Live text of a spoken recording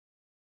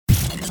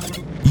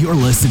You're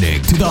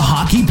listening to the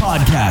Hockey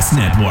Podcast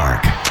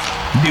Network.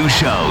 New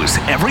shows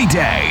every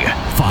day.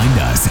 Find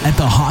us at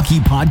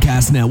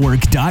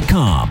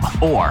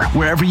thehockeypodcastnetwork.com or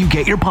wherever you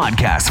get your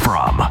podcasts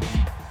from.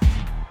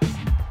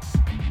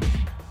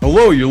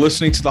 Hello, you're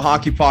listening to the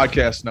Hockey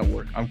Podcast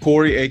Network. I'm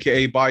Corey,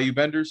 a.k.a. Bayou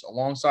Benders,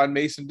 alongside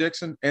Mason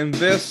Dixon, and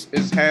this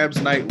is Habs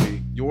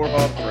Nightly, your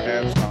hub for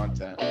Habs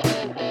content.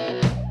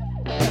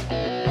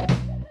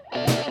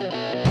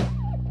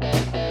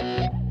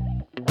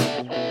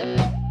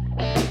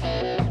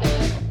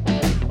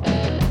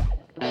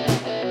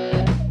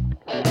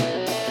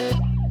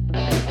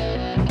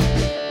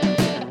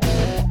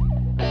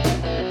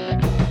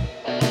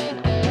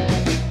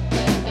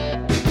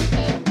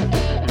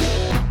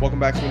 Welcome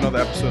back to another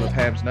episode of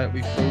Habs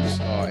Nightly, folks.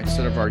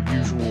 Instead of our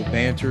usual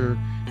banter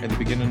at the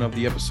beginning of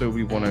the episode,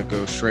 we want to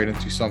go straight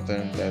into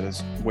something that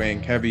is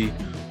weighing heavy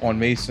on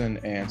Mason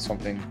and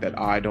something that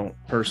I don't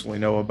personally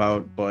know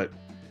about, but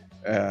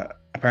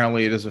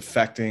apparently it is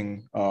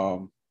affecting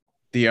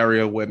the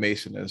area where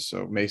Mason is.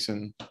 So,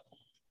 Mason,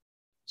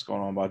 what's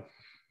going on, bud?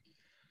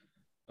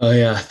 Oh,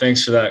 yeah.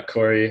 Thanks for that,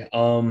 Corey.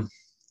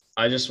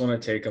 I just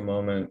want to take a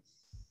moment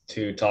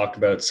to talk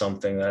about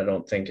something that I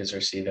don't think is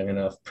receiving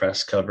enough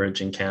press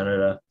coverage in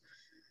Canada,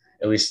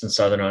 at least in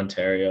Southern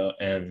Ontario.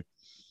 And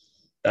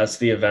that's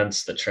the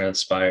events that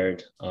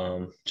transpired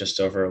just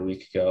over a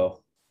week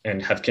ago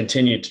and have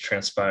continued to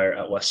transpire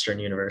at Western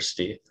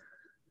University.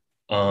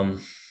 And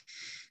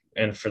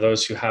for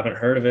those who haven't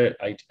heard of it,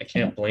 I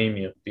can't blame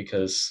you,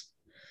 because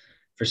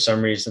for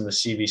some reason the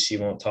CBC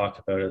won't talk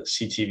about it.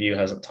 CTV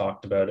hasn't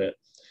talked about it.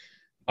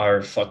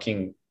 Our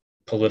fucking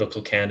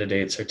political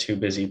candidates are too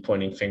busy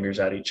pointing fingers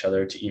at each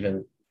other to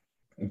even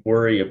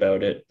worry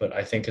about it, but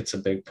I think it's a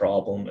big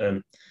problem.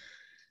 And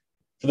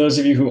for those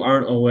of you who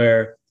aren't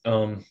aware,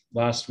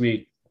 last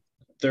week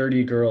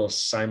 30 girls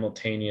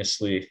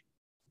simultaneously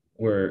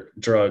were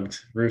drugged,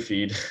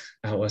 roofied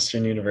at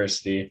Western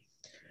University,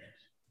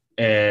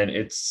 and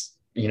it's,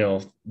 you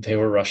know, they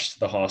were rushed to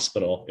the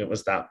hospital. It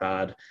was that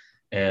bad.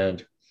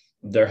 And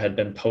there had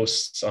been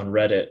posts on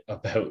Reddit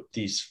about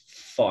these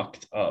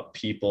fucked up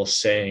people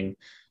saying,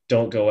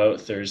 don't go out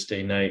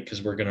Thursday night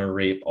because we're going to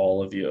rape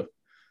all of you.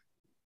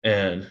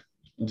 And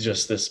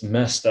just this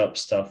messed up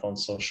stuff on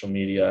social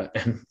media.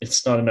 And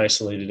it's not an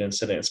isolated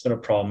incident. It's been a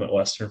problem at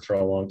Western for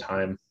a long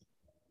time.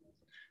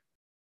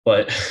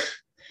 But,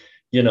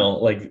 you know,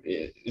 like,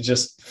 it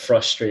just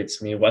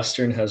frustrates me.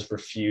 Western has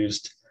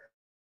refused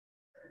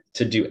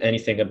to do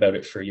anything about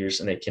it for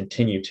years, and they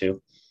continue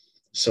to.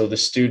 So the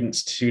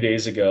students 2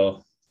 days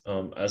ago,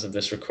 as of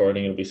this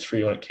recording, it'll be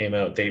 3 when it came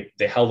out, they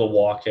held a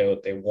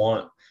walkout. They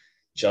want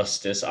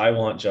justice. I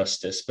want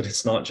justice, but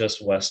it's not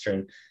just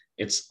Western.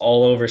 It's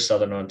all over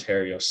Southern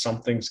Ontario.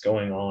 Something's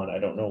going on. I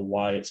don't know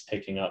why it's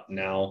picking up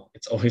now.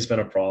 It's always been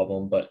a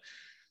problem, but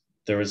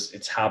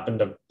it's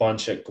happened a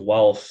bunch at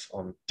Guelph,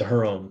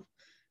 Durham,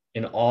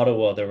 in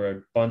Ottawa. There were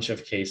a bunch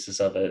of cases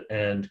of it.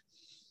 And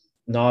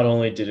not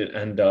only did it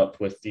end up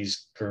with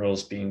these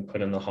girls being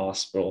put in the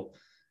hospital,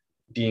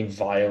 being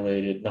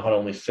violated, not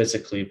only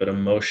physically, but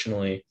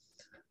emotionally,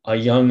 a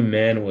young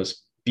man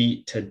was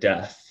beat to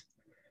death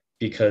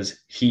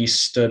because he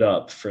stood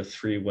up for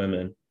 3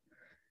 women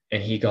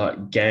and he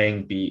got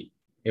gang beat.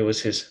 It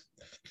was his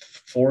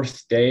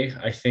 4th day,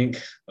 I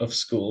think, of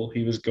school.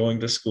 He was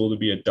going to school to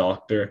be a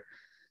doctor.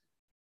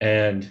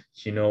 And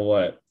you know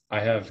what?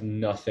 I have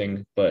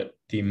nothing but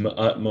the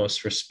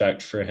utmost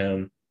respect for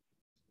him.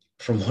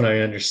 From what I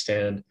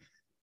understand,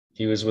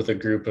 he was with a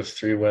group of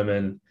 3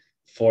 women,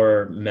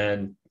 4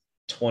 men.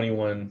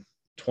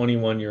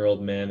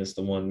 21-year-old man is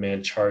the one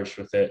man charged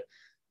with it,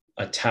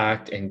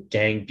 attacked and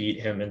gang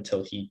beat him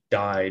until he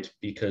died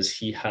because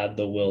he had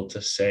the will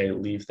to say,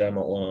 leave them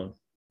alone.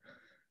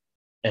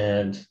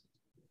 And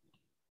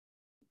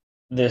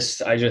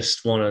this, I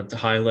just want to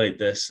highlight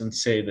this and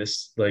say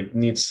this, like,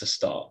 needs to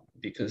stop,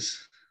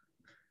 because,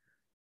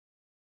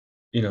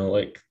 you know,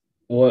 like,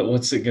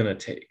 what's it going to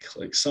take?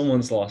 Like,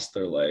 someone's lost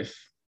their life.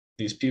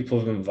 These people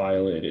have been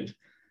violated.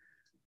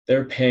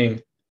 They're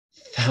paying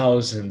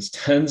thousands,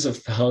 tens of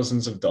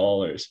thousands of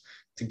dollars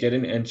to get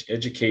an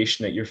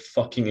education at your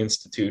fucking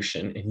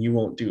institution, and you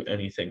won't do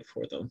anything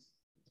for them.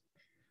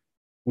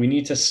 We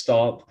need to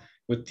stop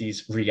with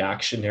these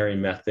reactionary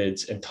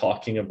methods and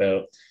talking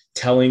about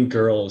telling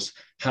girls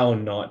how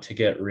not to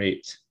get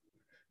raped.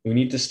 We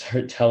need to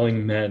start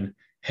telling men,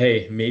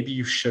 hey, maybe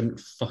you shouldn't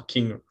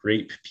fucking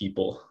rape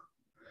people.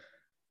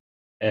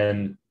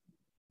 And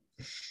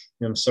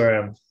I'm sorry,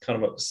 I'm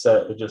kind of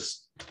upset. It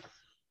just,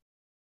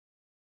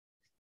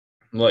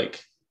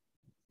 like,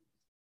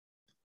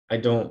 I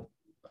don't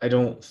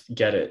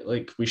get it.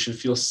 Like, we should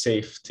feel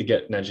safe to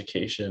get an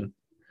education.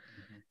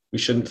 We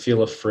shouldn't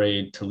feel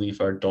afraid to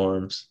leave our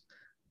dorms,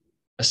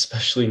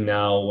 especially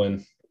now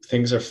when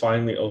things are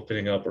finally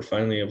opening up. We're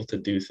finally able to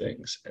do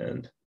things.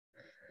 And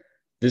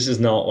this is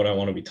not what I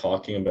want to be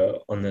talking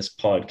about on this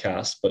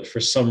podcast, but for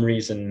some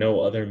reason,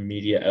 no other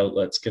media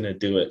outlet's going to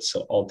do it.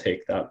 So I'll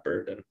take that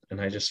burden. And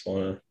I just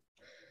want to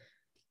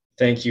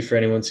thank you for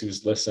anyone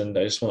who's listened.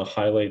 I just want to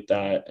highlight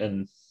that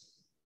and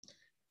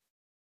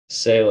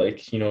say,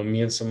 like,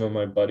 me and some of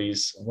my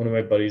buddies, one of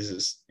my buddies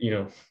is,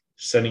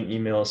 sending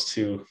emails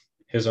to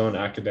his own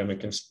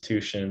academic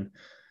institution,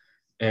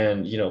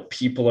 and,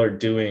 people are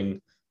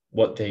doing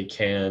what they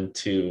can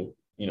to,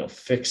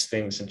 fix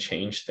things and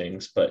change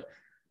things. But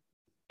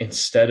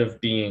instead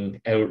of being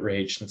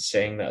outraged and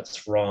saying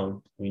that's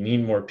wrong, we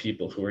need more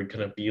people who are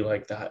going to be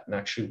like that and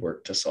actually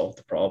work to solve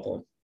the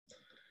problem.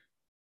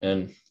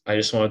 And I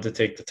just wanted to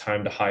take the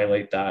time to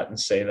highlight that and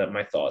say that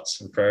my thoughts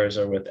and prayers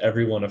are with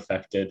everyone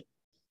affected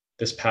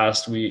this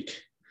past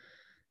week,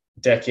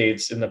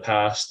 decades in the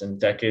past and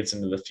decades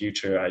into the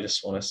future. I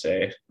just want to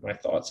say my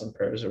thoughts and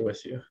prayers are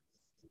with you.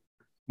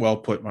 Well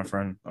put, my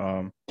friend.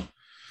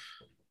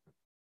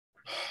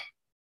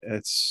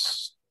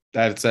 That's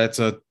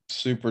a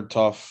super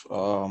tough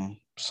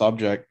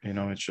subject.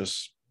 It's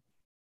just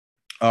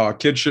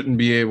kids shouldn't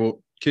be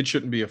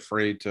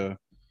afraid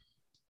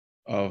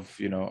of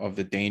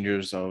the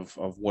dangers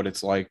of what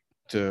it's like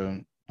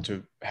to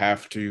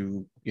have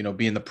to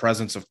be in the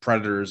presence of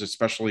predators,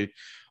 especially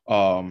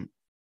the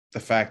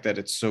fact that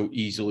it's so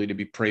easily to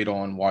be preyed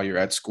on while you're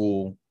at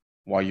school,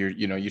 while you're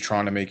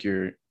trying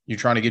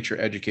to get your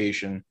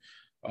education.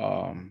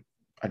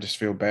 I just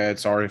feel bad.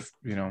 Sorry if,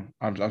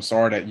 I'm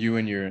sorry that you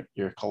and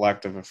your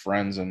collective of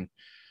friends and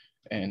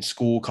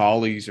school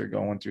colleagues are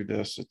going through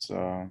this.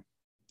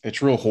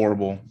 It's real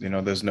horrible.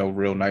 There's no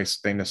real nice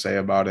thing to say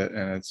about it.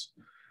 And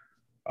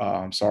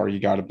I'm sorry you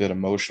got a bit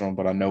emotional,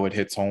 but I know it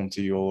hits home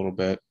to you a little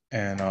bit.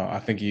 And I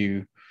think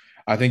you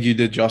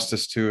did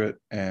justice to it.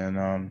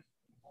 And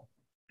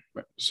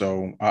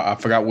so I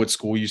forgot what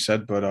school you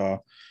said,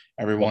 but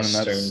everyone in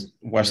that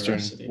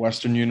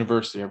Western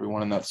University,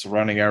 everyone in that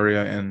surrounding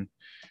area, and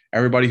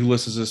everybody who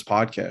listens to this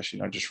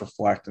podcast, just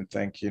reflect and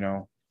think,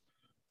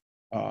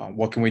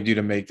 what can we do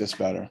to make this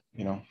better?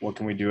 What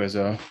can we do as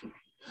a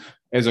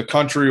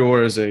country,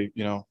 or as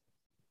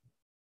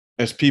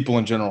as people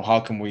in general? How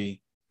can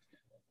we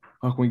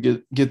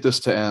get this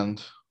to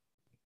end?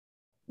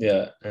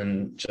 Yeah.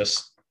 And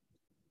just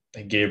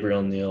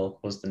Gabriel Neal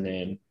was the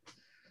name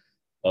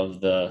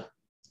of the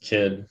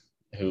kid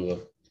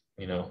who,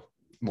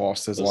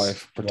 lost his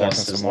life.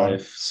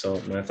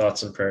 So my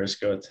thoughts and prayers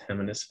go to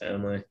him and his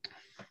family.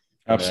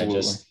 Absolutely. And I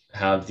just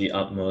have the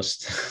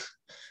utmost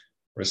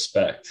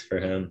respect for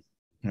him.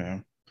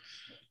 Yeah,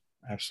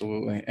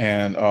 absolutely.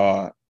 And,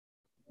 I'd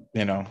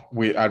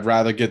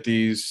rather get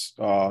these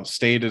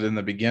stated in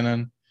the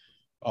beginning.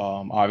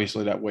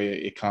 Obviously that way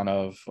it kind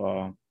of,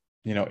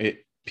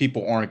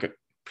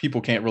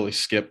 people can't really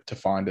skip to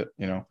find it,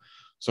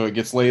 so it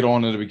gets laid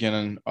on in the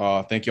beginning.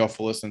 Thank y'all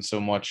for listening so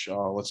much.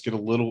 Let's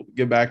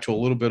get back to a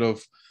little bit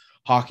of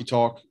hockey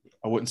talk.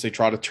 I wouldn't say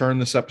try to turn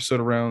this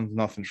episode around.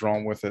 Nothing's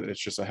wrong with it. It's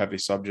just a heavy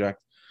subject.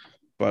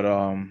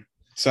 But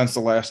since the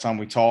last time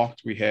we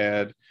talked, we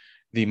had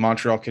the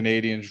Montreal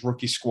Canadiens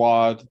rookie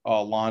squad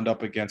lined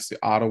up against the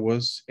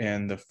Ottawas.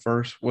 And the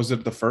first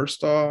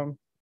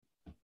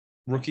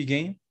rookie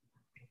game?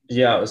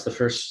 Yeah, it was the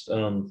first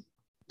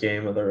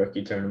game of the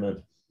rookie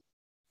tournament.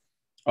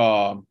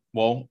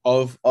 Well,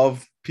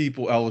 of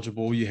people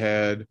eligible, you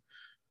had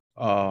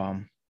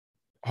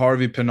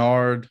Harvey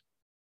Pinard,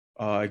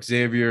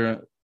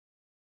 Xavier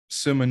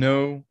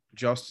Simoneau,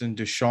 Justin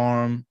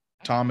Ducharme,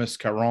 Thomas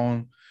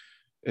Caron,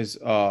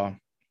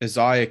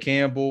 Isaiah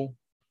Campbell.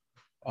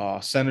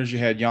 Centers, you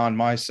had Jan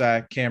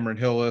Mysak, Cameron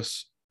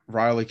Hillis,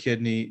 Riley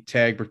Kidney,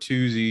 Tag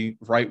Bertuzzi.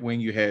 Right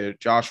wing, you had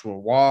Joshua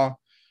Waugh,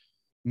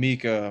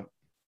 Mika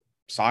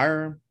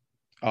Sire,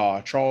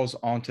 Charles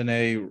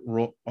Antoine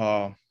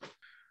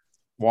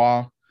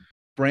Waugh,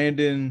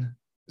 Brandon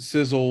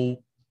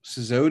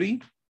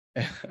Sizzoti,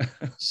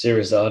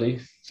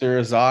 Sirizati.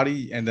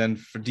 And then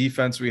for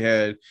defense, we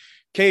had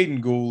Caden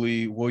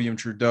Gooley, William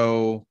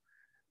Trudeau,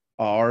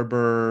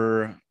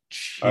 Arbor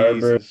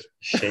Shea.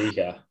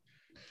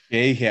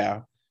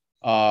 Yeah.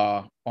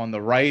 On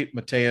the right,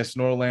 Matthias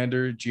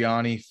Norlander,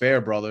 Gianni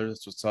Fairbrother.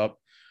 That's what's up.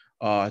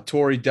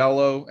 Tori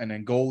Dello, and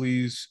then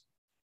goalies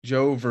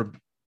Joe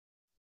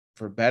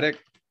Verbetic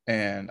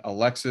and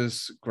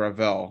Alexis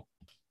Gravel.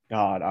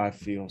 God, I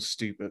feel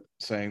stupid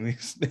saying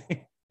these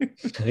names.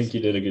 I think you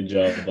did a good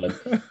job, bud.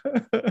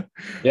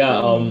 Yeah,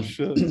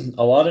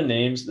 a lot of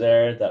names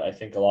there that I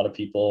think a lot of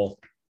people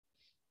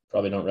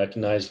probably don't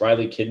recognize.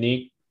 Riley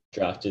Kidney,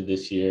 drafted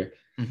this year.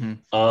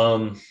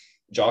 Mm-hmm.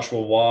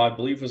 Joshua Waugh, I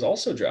believe, was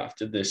also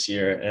drafted this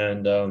year.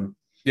 And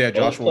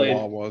Joshua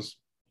Waugh was.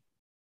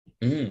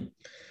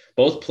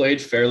 Both played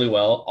fairly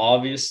well.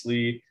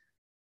 Obviously,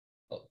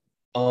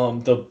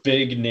 the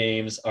big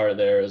names are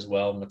there as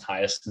well.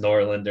 Matthias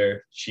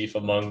Norlander, chief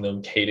among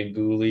them, Caden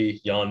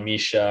Gooley, Jan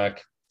Mysak,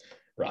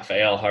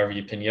 Raphael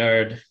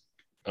Harvey-Pinard,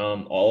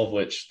 all of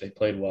which they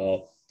played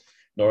well.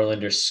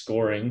 Norlander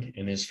scoring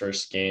in his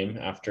first game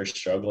after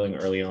struggling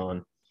early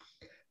on.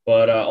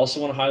 But I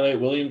also want to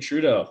highlight William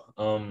Trudeau,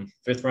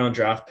 5th round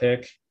draft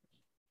pick.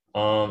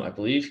 I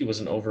believe he was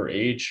an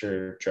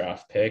overage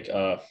draft pick.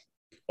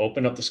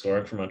 Opened up the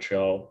scoring for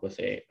Montreal with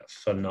a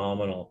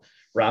phenomenal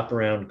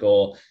wraparound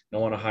goal. And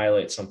I want to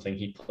highlight something.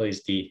 He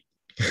plays D.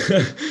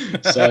 So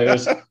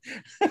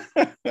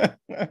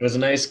it was a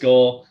nice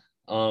goal.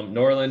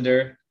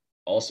 Norlinder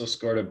also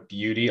scored a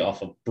beauty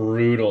off a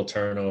brutal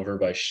turnover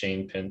by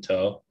Shane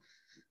Pinto.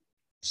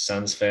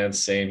 Sens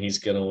fans saying he's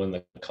gonna win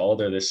the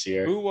Calder this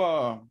year. Who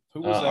was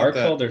Our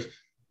that? Calder.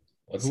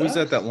 What's Who was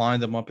that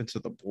lined them up into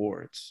the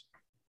boards?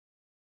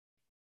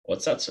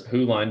 What's that?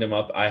 Who lined him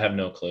up? I have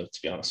no clue, to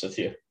be honest with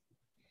you.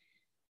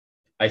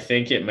 I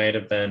think it might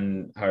have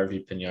been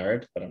Harvey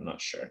Pinard, but I'm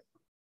not sure.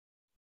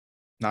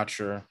 Not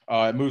sure.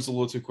 It moves a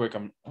little too quick.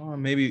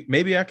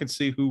 Maybe I can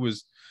see who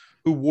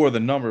wore the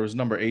number. It was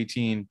number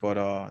 18,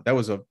 but that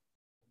was a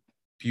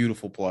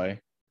beautiful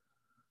play.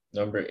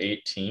 Number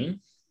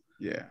 18?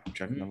 Yeah, I'm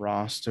checking the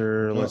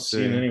roster. Let's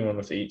see. Anyone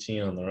with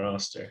 18 on the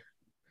roster.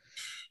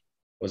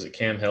 Was it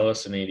Cam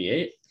Hillis in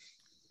 88?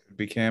 Could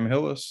be Cam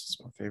Hillis.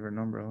 It's my favorite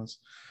number.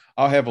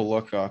 I'll have a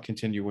look.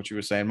 Continue what you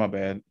were saying. My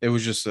bad. It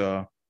was just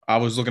I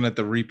was looking at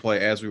the replay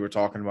as we were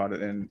talking about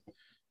it, and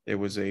it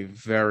was a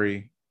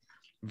very,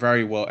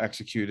 very well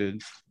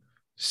executed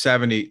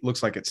 70.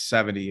 Looks like it's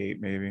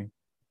 78, maybe.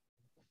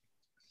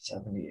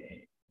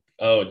 78.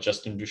 Oh,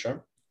 Justin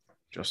Ducharme?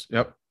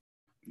 Yep.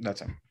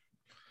 That's him.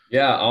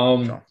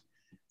 Yeah.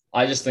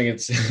 I just think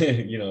it's,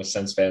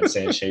 Sens fans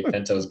saying Shea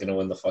Pinto is going to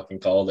win the fucking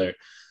Calder.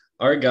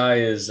 Our guy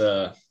is,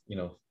 you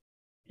know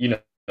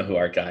who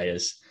our guy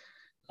is.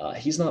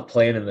 He's not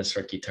playing in this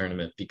rookie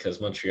tournament because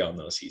Montreal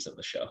knows he's in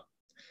the show.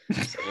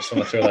 So I just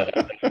want to throw that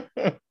out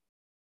there.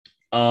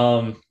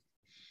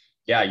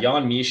 Yeah,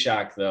 Jan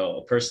Mysak, though,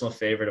 a personal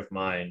favorite of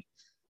mine.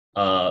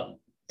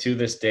 To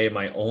this day,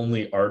 my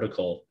only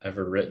article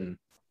ever written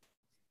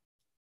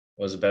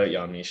was about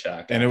Jan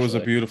Mysak. And it was a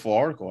beautiful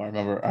article. I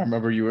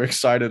remember you were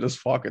excited as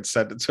fuck and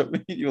sent it to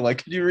me. You were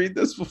like, "Can you read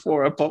this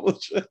before I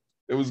publish it?"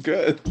 It was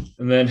good.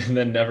 And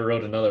then never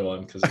wrote another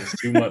one because it was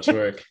too much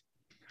work.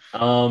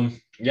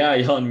 Yeah,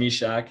 Jan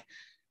Mysak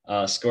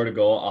scored a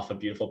goal off a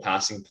beautiful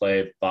passing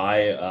play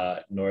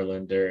by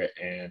Norlinder,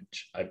 and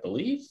I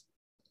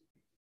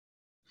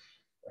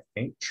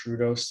think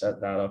Trudeau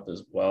set that up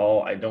as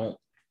well. I think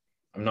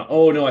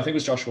it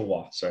was Joshua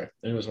Waugh. Sorry. I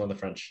think it was one of the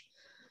French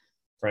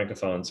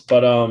francophones.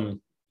 But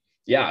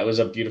yeah, it was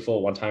a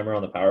beautiful one-timer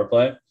on the power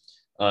play.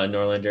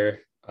 Norlinder,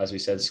 as we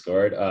said,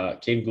 scored.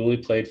 Caden Gooley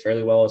played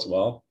fairly well as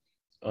well.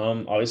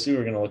 Obviously,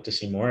 we're going to look to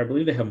see more. I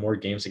believe they have more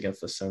games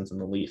against the Sens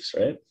and the Leafs,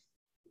 right?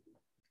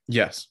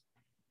 Yes.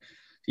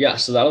 Yeah,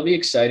 so that'll be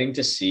exciting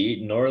to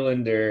see.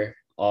 Norlinder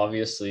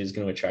obviously is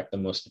going to attract the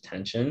most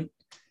attention.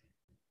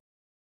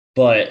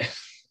 But,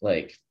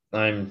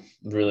 I'm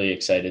really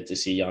excited to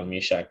see Jan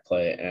Mysak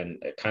play,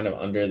 and kind of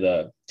under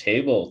the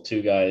table,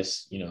 two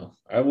guys,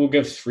 I will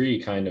give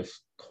three kind of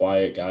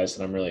quiet guys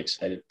that I'm really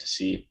excited to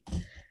see.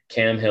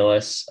 Cam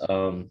Hillis,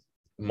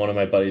 one of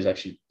my buddies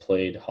actually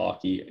played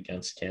hockey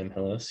against Cam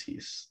Hillis.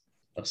 He's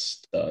a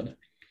stud.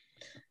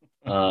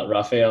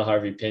 Raphael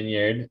Harvey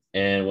Pinard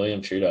and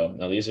William Trudeau.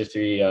 Now, these are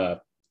three.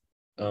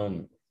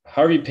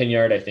 Harvey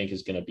Pinard, I think,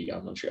 is going to be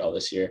on Montreal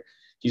this year.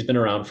 He's been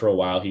around for a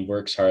while. He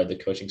works hard. The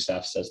coaching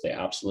staff says they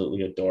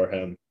absolutely adore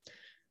him.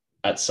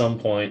 At some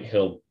point,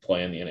 he'll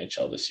play in the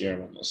NHL this year,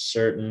 I'm almost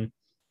certain.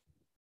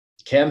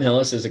 Cam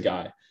Hillis is a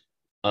guy.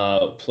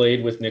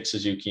 Played with Nick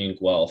Suzuki in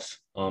Guelph.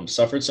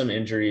 Suffered some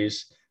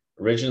injuries.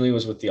 Originally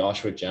was with the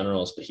Oshawa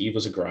Generals, but he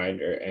was a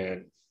grinder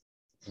and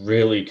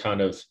really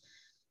kind of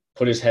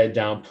put his head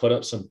down, put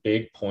up some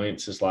big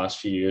points his last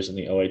few years in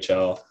the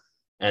OHL.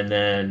 And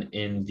then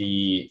in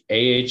the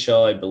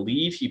AHL, I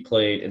believe he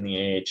played in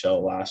the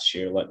AHL last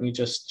year. Let me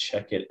just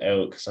check it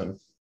out because I'm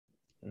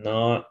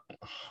not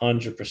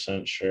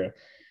 100% sure.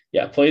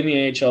 Yeah, played in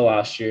the AHL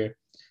last year.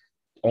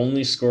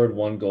 Only scored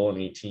one goal in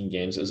 18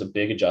 games. It was a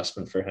big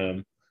adjustment for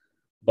him.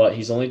 But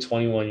he's only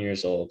 21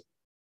 years old.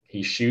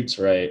 He shoots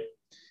right.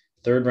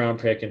 Third round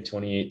pick in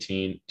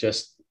 2018.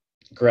 Just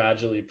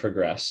gradually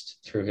progressed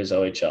through his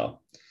OHL.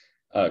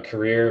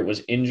 Career,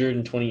 was injured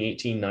in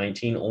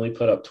 2018-19, only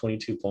put up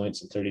 22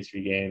 points in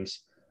 33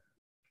 games.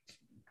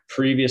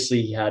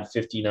 Previously, he had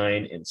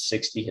 59 and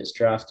 60 his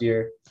draft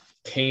year.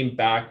 Came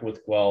back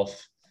with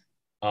Guelph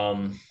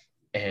and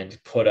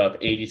put up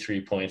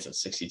 83 points in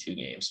 62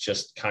 games.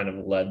 Just kind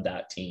of led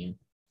that team.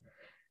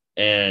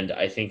 And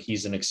I think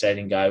he's an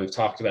exciting guy. We've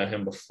talked about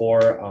him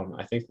before.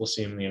 I think we'll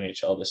see him in the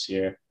NHL this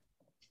year.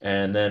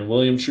 And then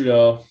William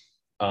Trudeau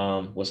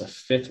was a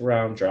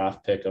fifth-round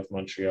draft pick of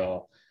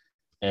Montreal.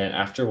 And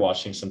after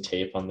watching some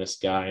tape on this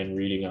guy and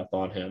reading up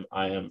on him,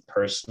 I am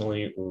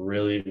personally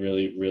really,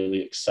 really,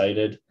 really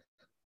excited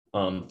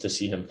to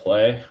see him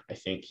play. I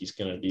think he's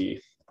going to be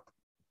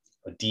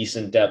a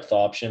decent depth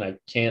option. I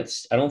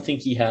don't think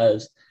he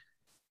has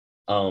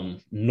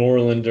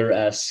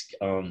Norlinder-esque,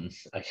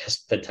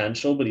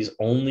 potential, but he's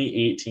only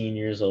 18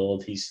 years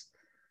old. He's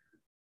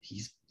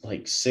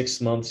like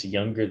 6 months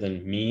younger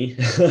than me.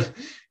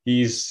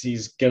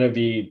 He's going to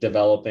be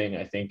developing,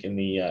 I think, in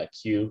the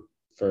queue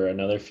for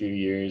another few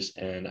years,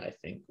 and I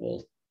think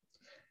we'll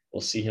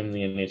see him in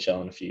the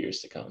NHL in a few years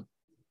to come.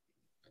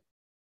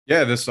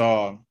 Yeah, this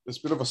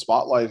bit of a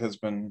spotlight has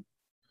been,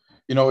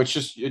 it's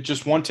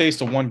just one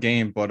taste of one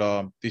game,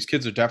 but these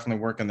kids are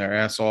definitely working their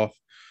ass off.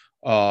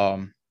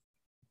 Rob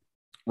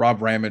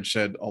Ramage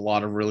said a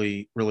lot of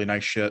really, really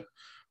nice shit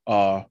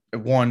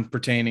One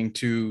pertaining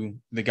to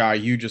the guy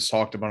you just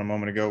talked about a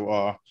moment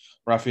ago,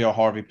 Raphael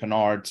Harvey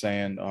Pinard,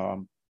 saying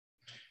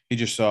he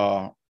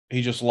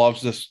just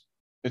loves this.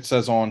 It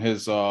says on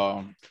his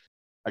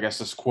I guess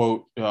this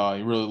quote, he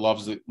really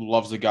loves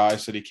the guy.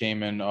 Said he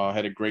came in,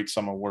 had a great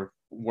summer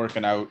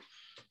working out,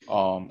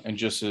 and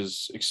just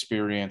his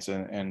experience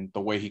and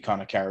the way he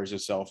kind of carries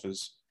himself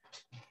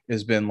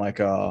has been like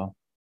I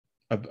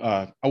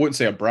wouldn't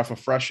say a breath of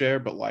fresh air,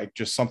 but like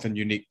just something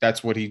unique.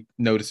 That's what he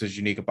notices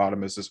unique about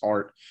him is his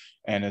heart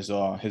and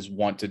his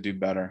want to do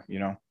better, you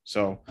know.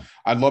 So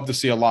I'd love to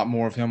see a lot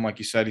more of him. Like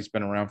you said, he's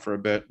been around for a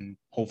bit, and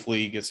hopefully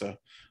he gets a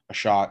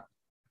shot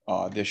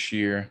this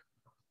year.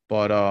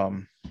 But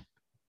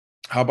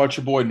how about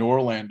your boy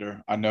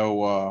Norlander? I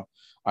know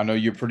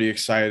you're pretty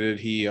excited.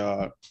 He's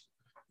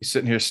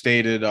sitting here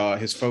stated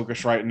his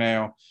focus right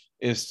now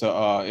is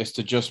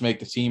to just make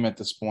the team at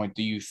this point.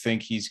 Do you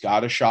think he's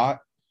got a shot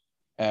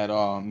at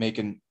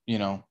making,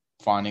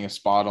 finding a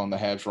spot on the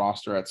Habs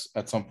roster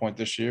at some point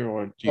this year,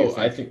 or do you think?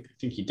 I think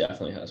he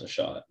definitely has a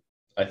shot.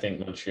 I think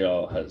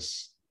Montreal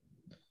has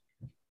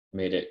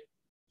made it,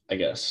 I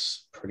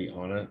guess, pretty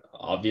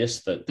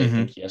obvious that they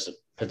think he has a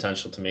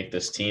potential to make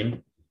this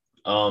team.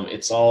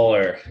 It's all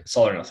or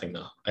nothing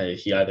now.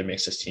 He either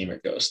makes his team or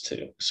goes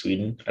to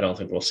Sweden. I don't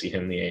think we'll see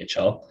him in the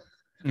AHL.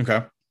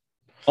 Okay.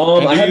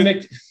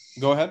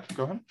 Go ahead.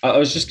 I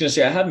was just gonna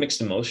say I have mixed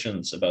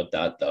emotions about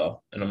that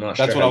though, and I'm not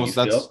sure.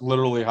 That's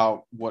literally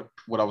what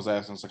I was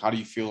asking. It's like, how do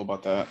you feel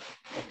about that?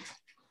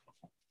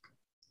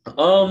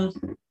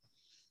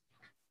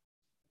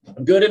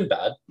 Good and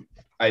bad.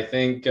 I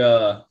think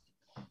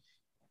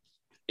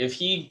if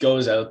he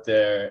goes out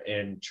there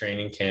in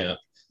training camp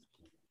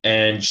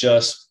and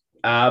just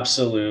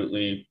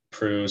absolutely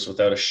proves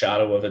without a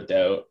shadow of a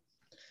doubt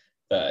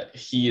that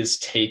he is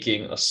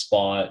taking a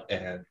spot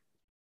and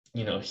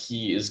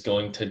he is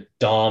going to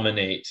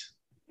dominate.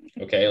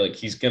 Okay, like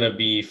he's gonna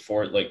be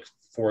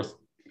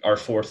our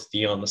fourth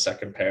D on the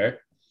second pair.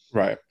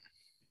 Right.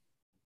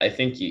 I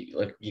think you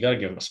got to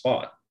give him a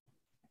spot,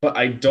 but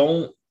I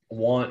don't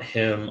want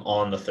him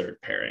on the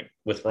third pairing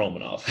with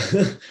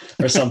Romanov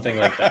or something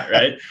like that,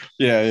 right?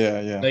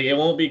 Yeah. Like it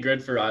won't be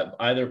good for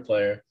either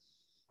player.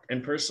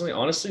 And personally,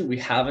 honestly, we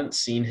haven't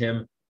seen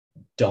him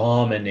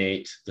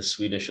dominate the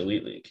Swedish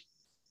Elite League.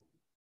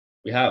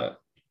 We haven't.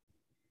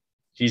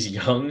 He's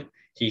young.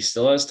 He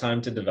still has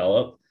time to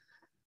develop.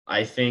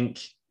 I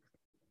think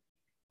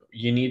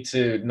you need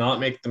to not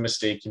make the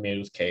mistake you made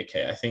with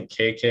KK. I think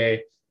KK,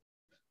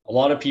 a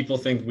lot of people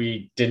think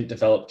we didn't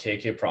develop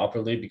KK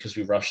properly because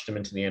we rushed him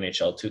into the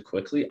NHL too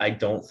quickly. I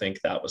don't think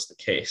that was the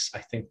case. I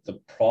think the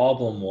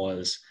problem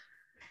was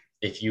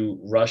if you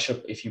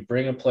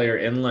bring a player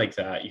in like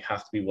that, you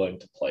have to be willing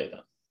to play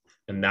them.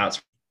 And that's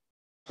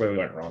where we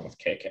went wrong with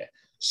KK.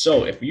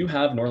 So if you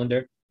have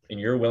Norlander and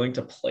you're willing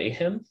to play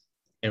him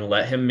and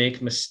let him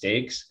make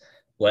mistakes,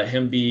 let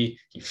him be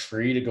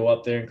free to go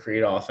up there and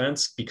create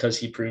offense because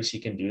he proves he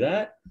can do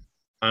that,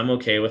 I'm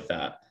okay with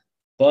that.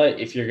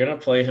 But if you're going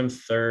to play him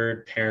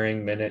third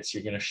pairing minutes,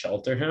 you're going to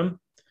shelter him,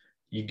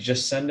 you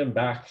just send him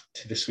back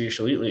to the Swedish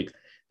Elite League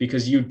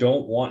because you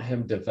don't want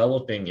him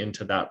developing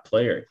into that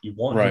player. You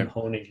want him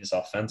honing his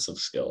offensive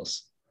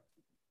skills.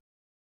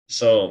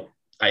 So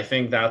I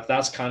think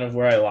that's kind of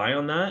where I lie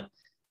on that.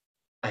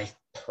 I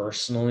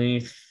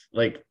personally,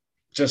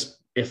 just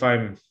if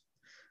I'm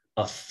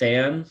a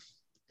fan,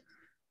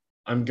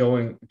 I'm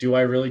going, do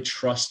I really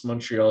trust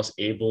Montreal's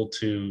able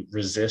to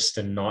resist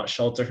and not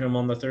shelter him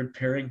on the third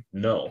pairing?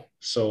 No.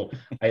 So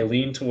I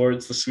lean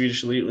towards the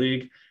Swedish Elite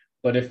League.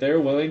 But if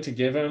they're willing to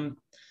give him,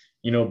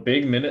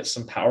 big minutes,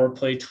 some power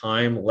play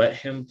time, let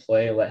him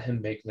play, let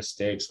him make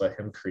mistakes, let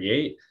him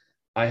create,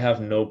 I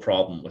have no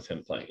problem with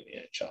him playing in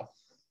the NHL.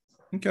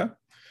 Okay.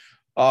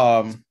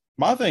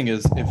 My thing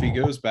is, if he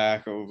goes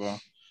back over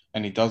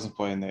and he doesn't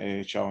play in the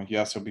AHL,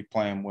 yes, he'll be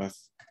playing with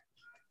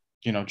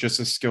just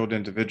as skilled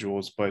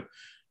individuals, but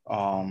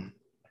I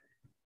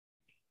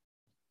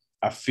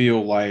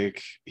feel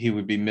like he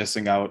would be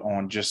missing out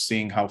on just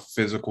seeing how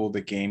physical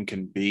the game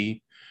can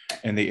be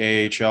in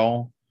the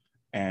AHL.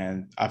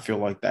 And I feel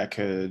like I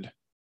could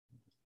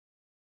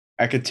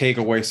take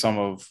away some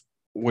of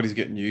what he's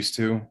getting used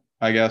to,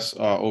 I guess,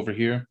 over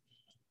here.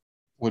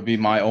 Would be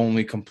my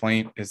only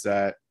complaint is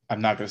that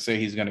I'm not going to say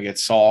he's going to get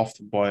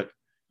soft, but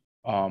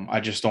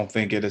I just don't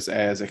think it is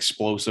as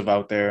explosive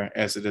out there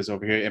as it is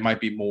over here. It might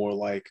be more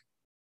like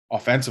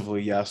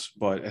offensively, yes,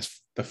 but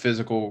as the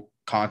physical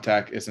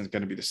contact isn't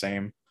going to be the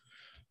same.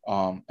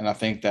 And I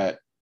think that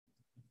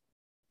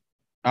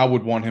I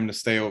would want him to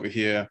stay over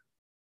here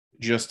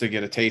just to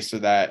get a taste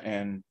of that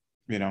and,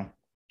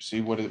 see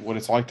what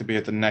it's like to be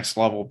at the next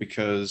level,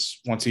 because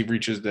once he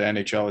reaches the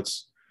NHL,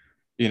 it's,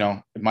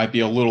 it might be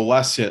a little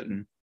less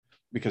hitting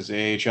because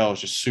the AHL is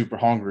just super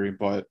hungry,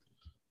 but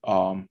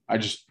I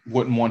just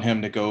wouldn't want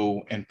him to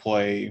go and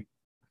play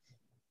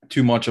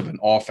too much of an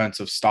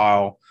offensive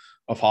style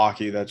of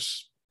hockey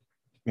that's,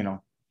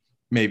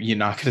 maybe you're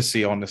not going to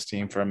see on this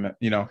team for a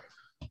minute,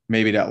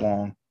 maybe that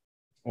long,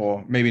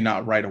 or maybe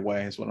not right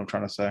away is what I'm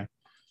trying to say.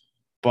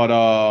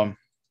 But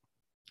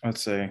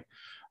let's see.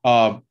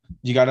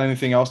 You got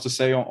anything else to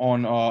say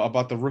on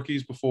about the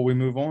rookies before we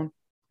move on?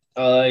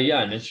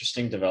 Yeah, an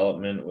interesting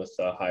development with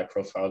a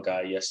high-profile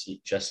guy,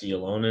 Jesse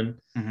Ylonen.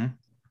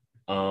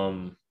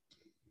 Mm-hmm.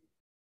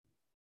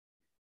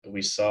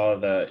 We saw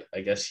that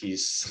I guess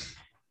he's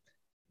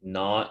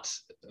not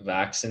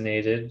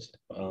vaccinated.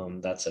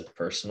 That's a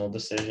personal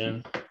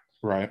decision.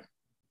 Right.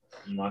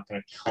 I'm not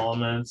going to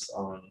comment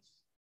on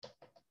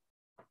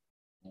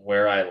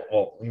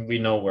we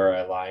know where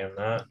I lie on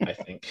that. I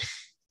think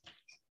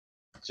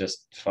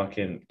just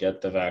fucking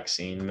get the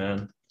vaccine,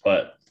 man.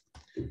 But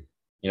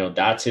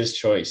that's his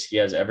choice. He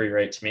has every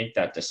right to make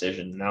that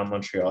decision. Now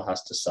Montreal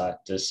has to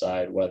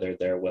decide whether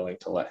they're willing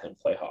to let him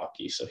play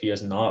hockey. So he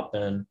has not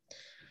been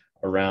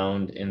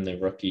around in the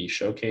rookie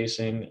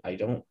showcasing. I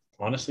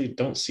honestly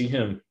don't see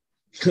him.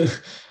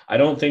 I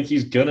don't think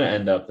he's going to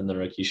end up in the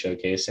rookie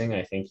showcasing.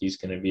 I think he's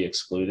going to be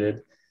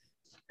excluded.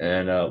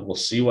 And we'll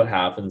see what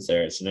happens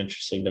there. It's an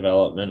interesting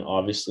development.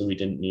 Obviously, we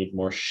didn't need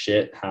more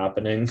shit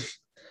happening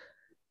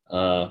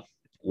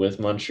with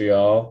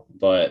Montreal,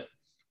 but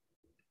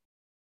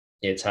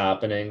it's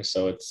happening.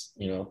 So it's,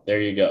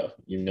 there you go.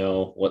 You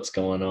know what's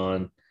going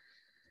on.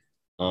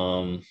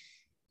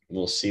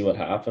 We'll see what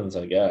happens,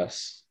 I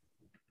guess.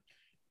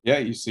 Yeah,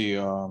 you see,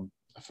 I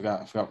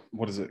forgot,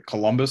 what is it?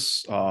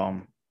 Columbus.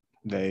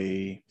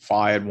 They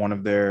fired one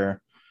of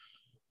their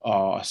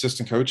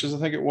assistant coaches, I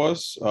think it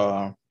was,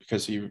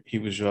 because he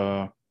was,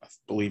 I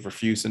believe,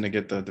 refusing to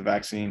get the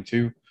vaccine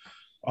too.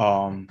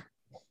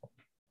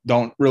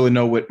 Don't really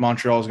know what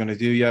Montreal is going to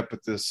do yet,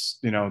 but this,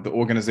 the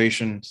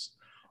organizations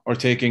are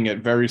taking it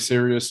very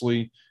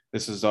seriously.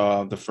 This is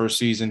the first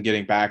season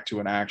getting back to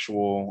an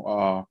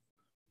actual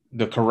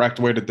the correct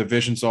way the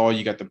divisions are.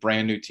 You got the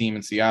brand new team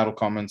in Seattle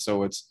coming,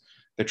 so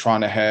they're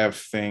trying to have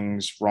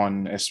things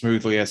run as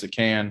smoothly as it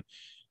can.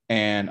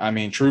 And I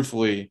mean,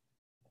 truthfully,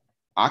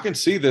 I can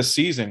see this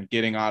season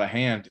getting out of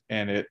hand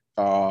and it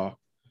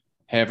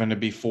having to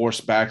be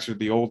forced back to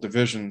the old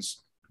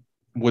divisions.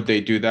 Would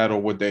they do that,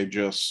 or would they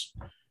just,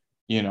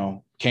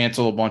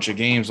 cancel a bunch of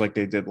games like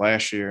they did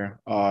last year,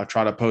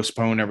 try to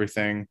postpone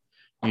everything?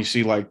 You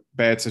see like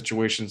bad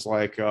situations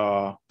like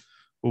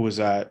who was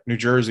that? New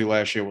Jersey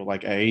last year with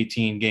like an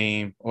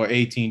 18-game or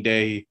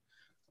 18-day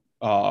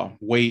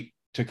wait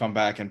to come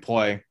back and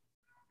play.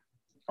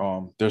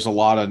 There's a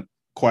lot of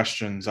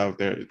questions out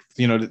there.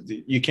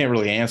 You can't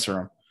really answer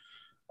them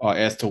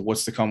as to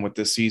what's to come with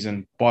this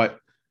season. But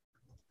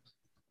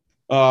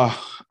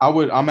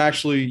I'm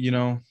actually,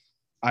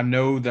 I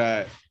know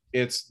that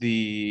it's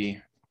the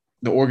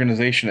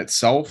organization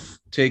itself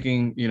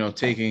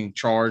taking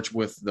charge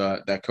with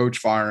that coach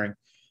firing.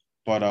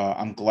 But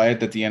I'm glad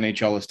that the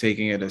NHL is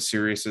taking it as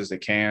serious as they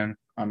can.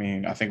 I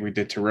mean, I think we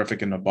did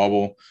terrific in the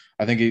bubble.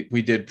 I think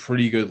we did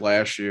pretty good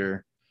last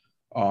year.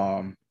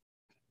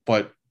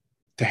 But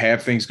to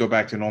have things go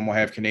back to normal,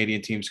 have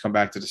Canadian teams come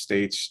back to the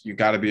States, you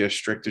got to be as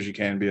strict as you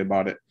can be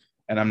about it.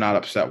 And I'm not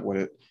upset with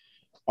it.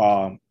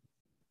 What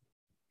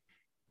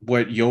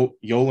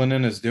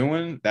Yolinen is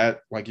doing, that,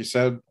 like you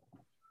said,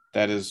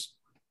 that is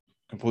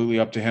completely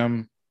up to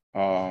him.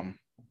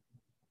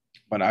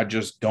 But I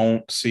just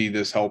don't see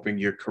this helping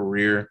your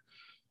career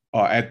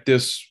at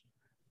this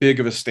big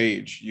of a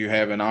stage. You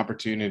have an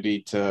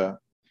opportunity to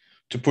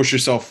push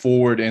yourself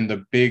forward in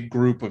the big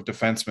group of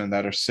defensemen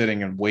that are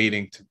sitting and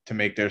waiting to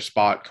make their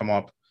spot come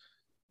up.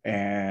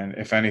 And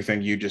if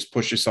anything, you just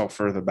push yourself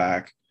further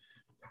back.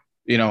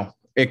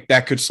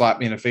 That could slap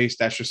me in the face.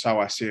 That's just how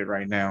I see it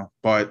right now.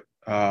 But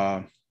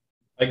I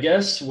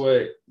guess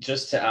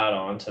just to add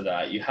on to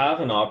that, you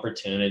have an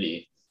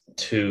opportunity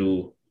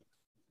to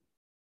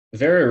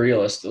very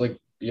realistic. Like,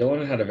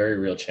 Yolinen had a very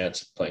real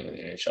chance of playing in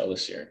the NHL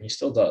this year. He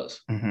still does.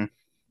 Mm-hmm.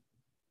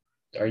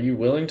 Are you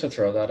willing to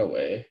throw that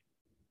away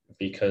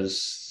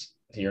because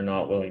you're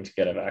not willing to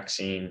get a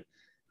vaccine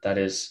that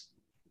is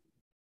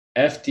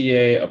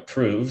FDA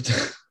approved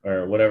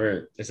or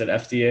whatever? Is it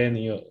FDA in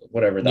the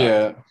whatever that?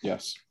 Yeah.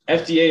 Yes.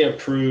 FDA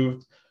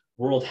approved,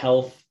 World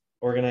Health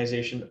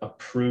Organization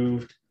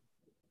approved.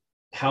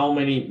 How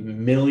many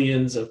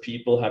millions of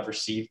people have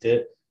received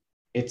it?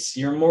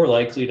 You're more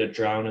likely to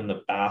drown in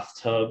the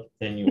bathtub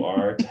than you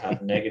are to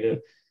have negative,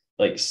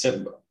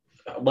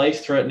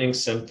 life-threatening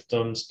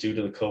symptoms due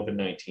to the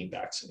COVID-19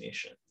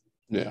 vaccination.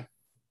 Yeah.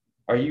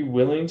 Are you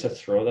willing to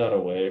throw that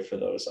away for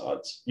those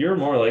odds? You're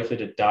more likely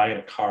to die in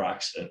a car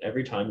accident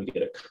every time you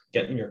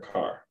get in your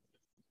car.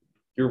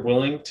 You're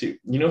willing to,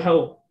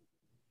 how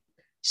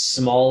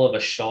small of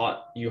a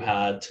shot you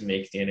had to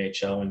make the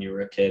NHL when you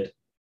were a kid?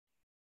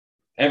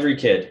 Every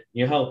kid,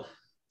 how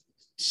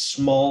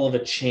small of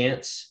a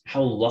chance,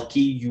 how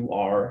lucky you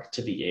are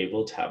to be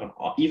able to have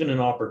even an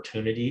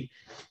opportunity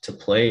to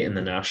play in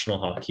the National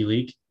Hockey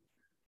League.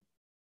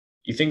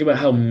 You think about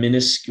how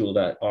minuscule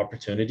that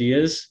opportunity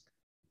is.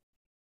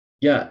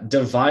 Yeah,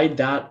 divide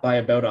that by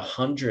about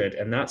 100,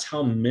 and that's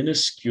how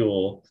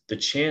minuscule the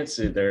chance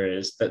there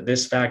is that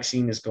this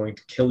vaccine is going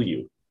to kill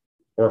you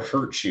or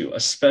hurt you,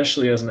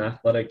 especially as an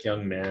athletic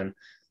young man.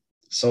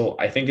 So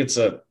I think it's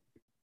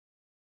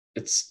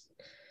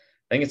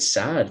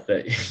sad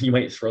that you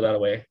might throw that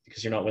away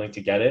because you're not willing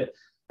to get it.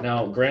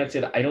 Now,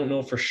 granted, I don't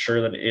know for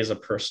sure that it is a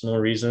personal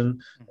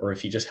reason or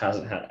if he just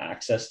hasn't had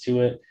access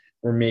to it.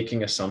 We're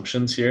making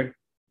assumptions here,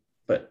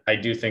 but I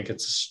do think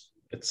it's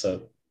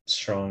a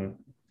strong,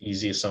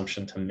 easy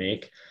assumption to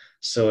make.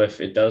 So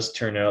if it does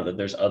turn out that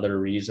there's other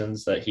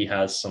reasons that he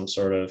has some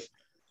sort of,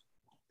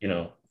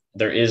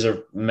 there is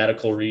a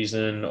medical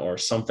reason or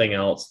something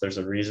else, there's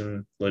a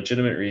reason,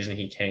 legitimate reason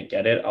he can't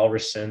get it, I'll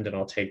rescind and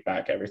I'll take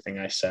back everything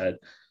I said.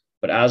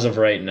 But as of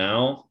right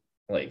now,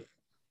 like,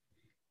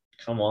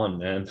 come on,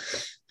 man.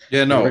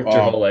 Yeah, You no. worked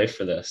your whole life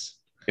for this.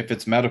 If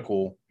it's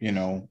medical,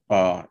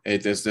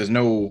 there's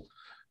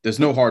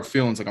no hard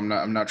feelings. Like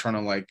I'm not trying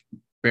to like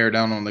bear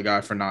down on the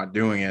guy for not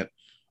doing it.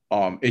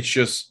 It's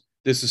just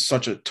this is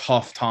such a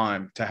tough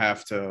time to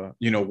have to,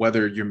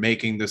 whether you're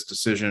making this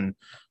decision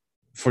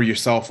for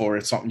yourself or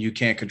it's something you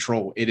can't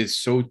control. It is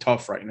so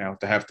tough right now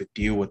to have to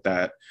deal with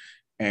that.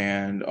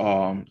 And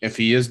if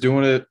he is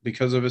doing it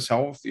because of his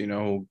health,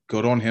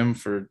 good on him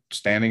for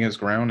standing his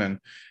ground,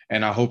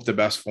 and I hope the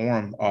best for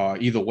him.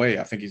 Either way,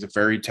 I think he's a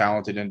very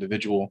talented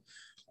individual.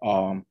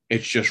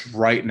 It's just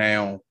right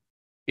now,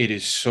 it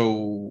is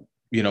so,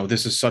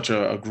 this is such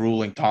a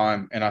grueling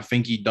time, and I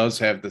think he does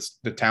have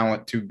the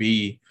talent to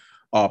be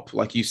up.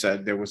 Like you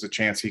said, there was a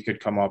chance he could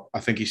come up. I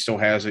think he still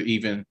has it,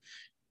 even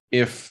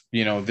if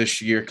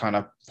this year kind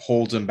of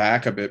holds him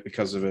back a bit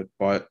because of it.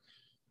 But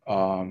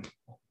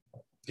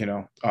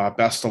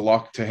best of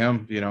luck to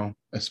him,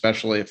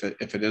 especially if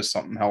it is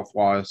something health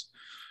wise.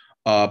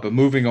 But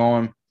moving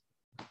on,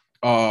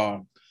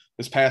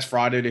 this past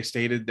Friday, they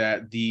stated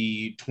that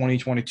the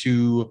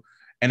 2022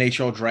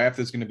 NHL draft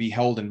is going to be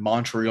held in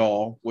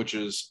Montreal, which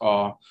is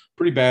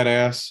pretty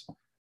badass.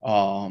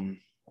 What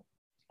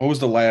was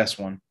the last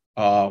one?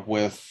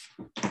 Was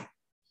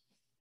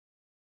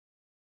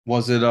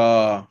it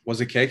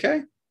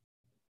KK?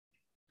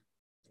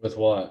 With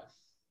what?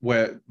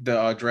 Where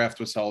the draft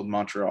was held in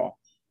Montreal.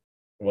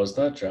 Was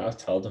that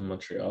draft held in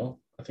Montreal?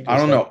 I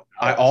don't know.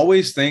 I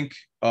always think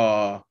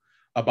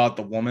about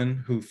the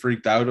woman who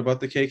freaked out about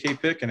the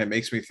KK pick, and it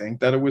makes me think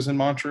that it was in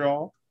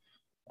Montreal.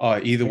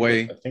 Either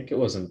way. I think it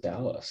was in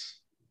Dallas.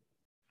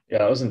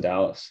 Yeah, it was in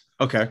Dallas.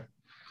 Okay.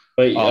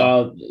 But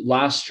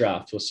last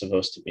draft was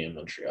supposed to be in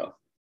Montreal.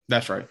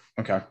 That's right.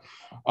 Okay.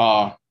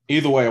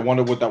 Either way, I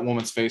wonder what that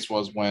woman's face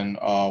was when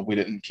we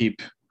didn't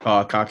keep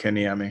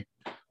Kakaniemi.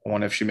 I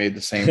wonder if she made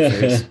the same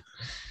face.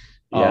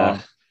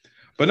 Yeah.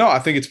 But no, I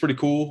think it's pretty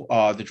cool.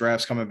 The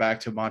draft's coming back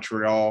to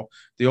Montreal.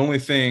 The only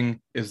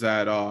thing is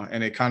that,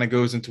 and it kind of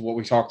goes into what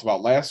we talked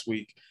about last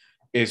week,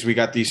 is we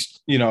got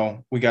these,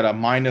 we got a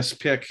minus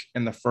pick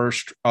in the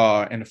first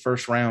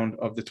round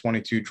of the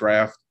 22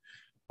 draft.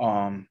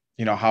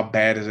 How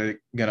bad is it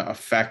going to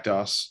affect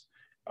us?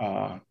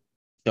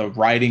 The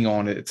writing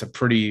on it, it's a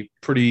pretty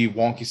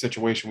wonky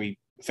situation. We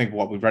think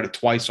we read it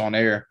twice on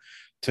air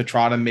to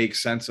try to make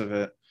sense of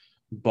it.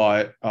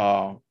 But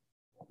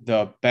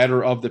the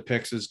better of the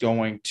picks is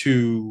going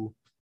to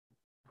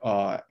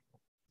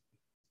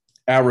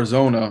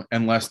Arizona,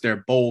 unless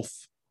they're both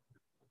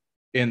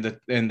in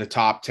the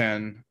top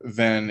 10,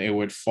 then it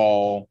would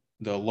fall.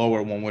 The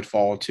lower one would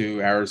fall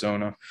to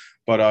Arizona.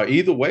 But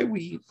either way,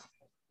 we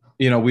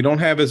don't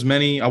have as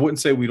many. I wouldn't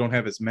say we don't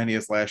have as many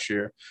as last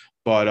year,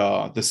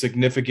 but the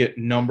significant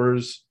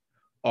numbers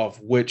of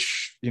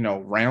which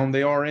round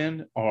they are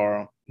in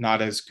are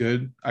not as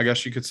good, I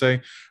guess you could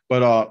say.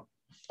 But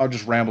I'll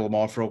just ramble them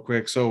off real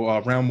quick. So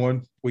round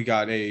one, we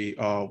got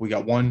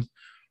one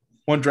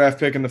draft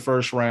pick in the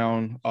first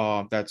round.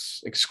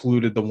 That's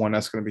excluded the one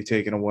that's going to be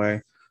taken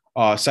away.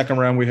 Second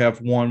round, we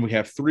have one. We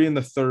have 3 in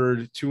the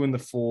third, 2 in the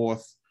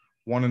fourth,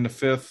 1 in the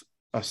fifth,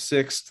 a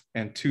sixth,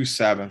 and 2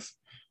 seventh.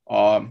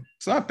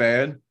 It's not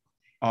bad.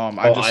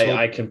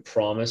 I can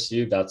promise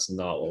you that's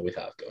not what we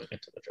have going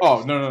into the draft.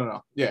 Oh,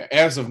 no. Yeah,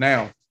 as of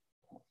now,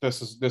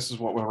 this is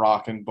what we're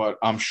rocking. But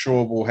I'm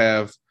sure we'll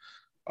have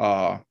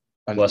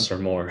less or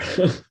more.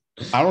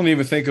 I don't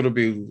even think it'll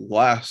be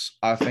less.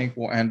 I think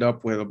we'll end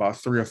up with about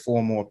 3 or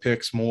 4 more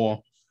picks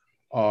more,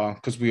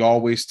 because we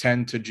always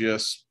tend to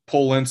just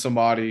pull in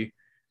somebody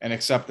and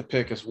accept the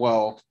pick as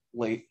well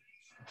late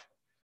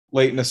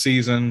in the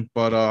season.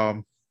 But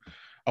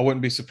I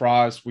wouldn't be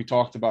surprised. We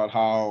talked about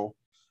how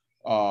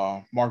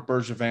Marc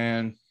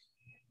Bergevin,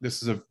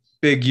 this is a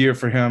big year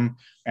for him,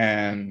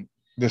 and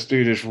this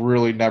dude has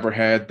really never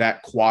had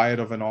that quiet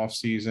of an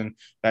offseason,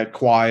 that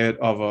quiet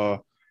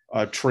of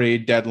a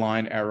trade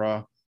deadline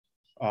era.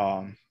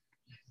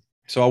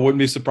 So I wouldn't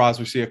be surprised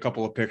we see a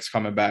couple of picks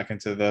coming back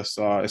into this,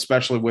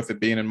 especially with it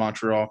being in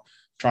Montreal,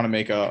 trying to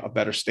make a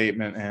better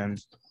statement and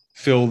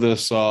fill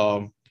this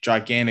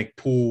gigantic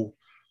pool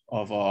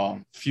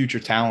of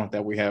future talent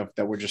that we have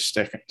that we're just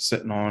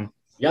sitting on.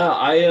 Yeah,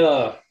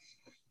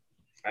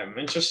 I'm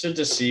interested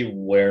to see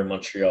where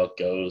Montreal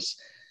goes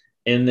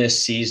in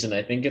this season.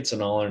 I think it's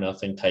an all or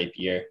nothing type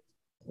year.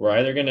 We're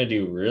either going to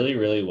do really,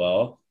 really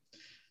well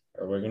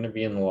or we're going to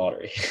be in the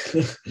lottery.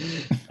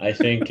 I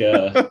think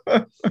it'll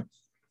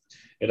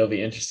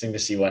be interesting to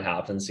see what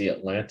happens. The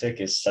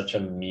Atlantic is such a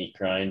meat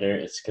grinder.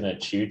 It's going to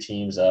chew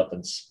teams up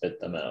and spit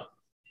them out.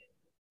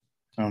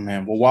 Oh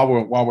man. Well,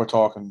 while we're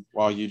talking,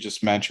 while you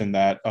just mentioned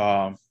that,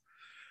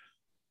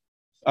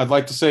 I'd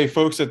like to say,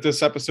 folks, that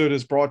this episode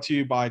is brought to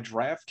you by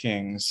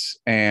DraftKings.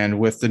 And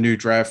with the new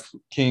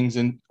DraftKings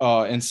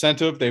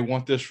incentive, they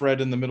want this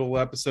read in the middle of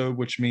the episode,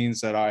 which means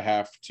that I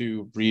have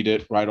to read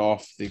it right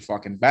off the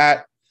fucking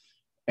bat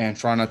and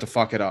try not to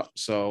fuck it up.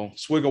 So,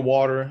 swig of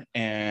water,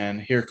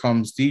 and here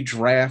comes the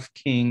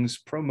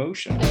DraftKings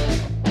promotion.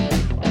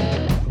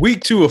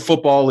 Week 2 of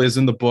football is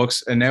in the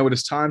books, and now it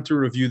is time to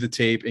review the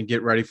tape and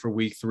get ready for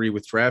Week 3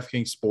 with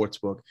DraftKings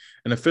Sportsbook,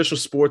 an official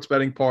sports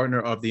betting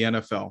partner of the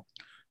NFL.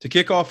 To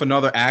kick off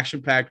another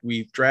action-packed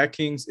week,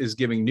 DraftKings is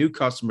giving new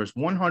customers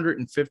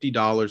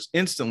 $150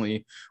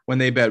 instantly when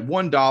they bet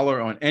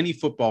 $1 on any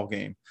football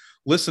game.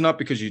 Listen up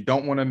because you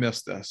don't want to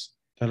miss this.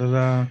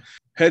 Da-da-da.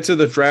 Head to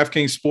the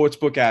DraftKings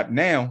Sportsbook app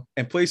now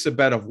and place a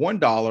bet of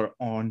 $1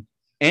 on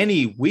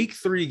any Week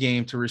 3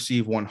 game to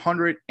receive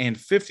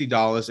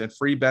 $150 in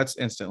free bets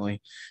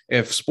instantly.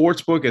 If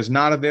Sportsbook is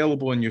not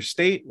available in your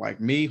state, like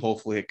me,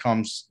 hopefully it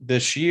comes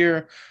this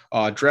year,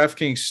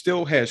 DraftKings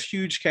still has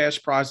huge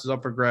cash prizes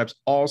up for grabs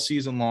all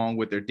season long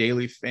with their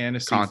daily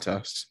fantasy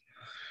contests.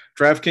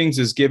 DraftKings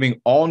is giving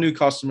all new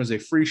customers a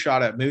free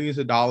shot at millions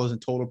of dollars in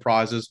total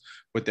prizes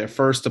with their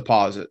first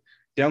deposit.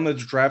 Download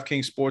the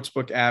DraftKings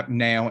Sportsbook app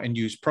now and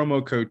use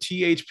promo code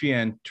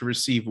THPN to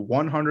receive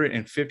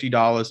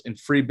 $150 in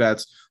free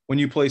bets when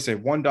you place a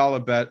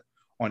 $1 bet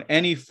on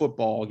any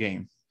football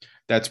game.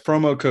 That's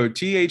promo code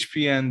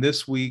THPN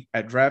this week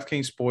at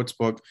DraftKings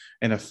Sportsbook,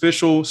 an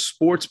official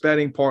sports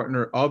betting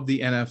partner of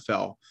the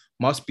NFL.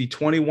 Must be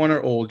 21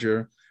 or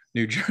older.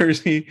 New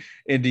Jersey,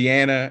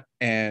 Indiana,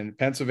 and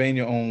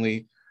Pennsylvania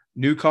only.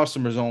 New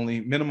customers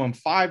only. Minimum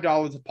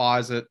 $5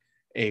 deposit.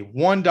 A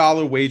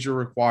 $1 wager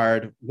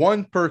required,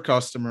 one per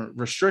customer.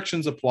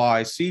 Restrictions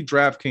apply. See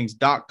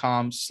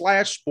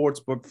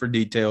DraftKings.com/sportsbook for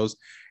details.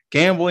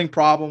 Gambling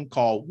problem?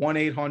 Call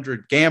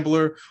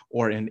 1-800-GAMBLER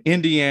or in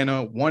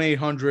Indiana,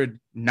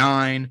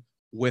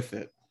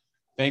 1-800-9-WITH-IT.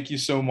 Thank you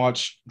so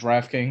much,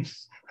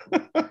 DraftKings.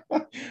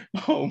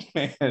 Oh,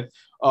 man.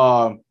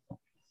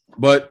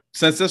 But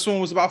since this one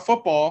was about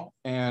football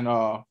and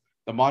the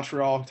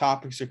Montreal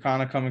topics are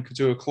kind of coming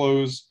to a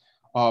close,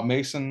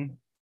 Mason,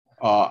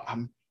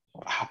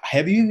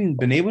 have you even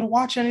been able to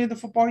watch any of the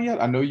football yet?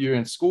 I know you're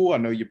in school. I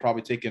know you're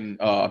probably taking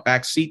a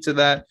back seat to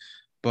that,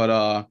 but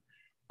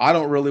I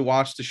don't really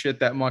watch the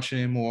shit that much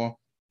anymore.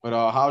 But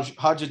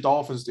how'd your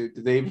Dolphins do?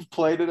 Did they even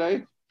play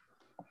today?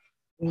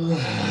 You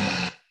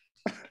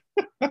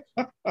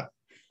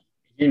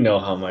know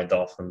how my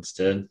Dolphins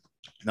did.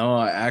 No,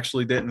 I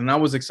actually didn't. And I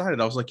was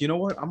excited. I was like, you know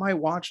what? I might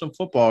watch some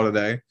football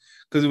today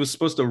because it was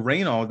supposed to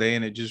rain all day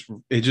and it just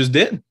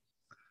didn't.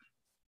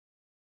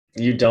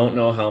 You don't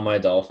know how my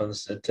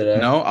Dolphins did today?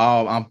 No,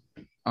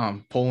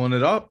 I'm pulling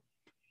it up.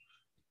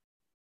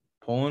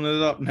 Pulling it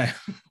up now.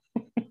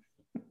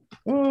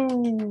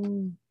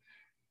 Oh,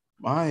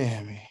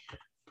 Miami.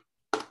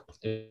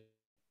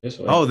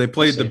 Oh, they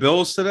played the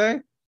Bills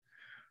today?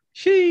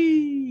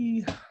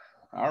 She.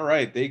 All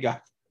right, they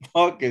got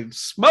fucking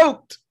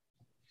smoked.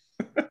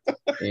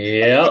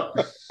 Yep.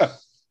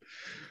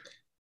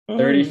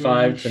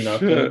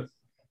 35-0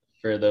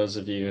 for those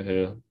of you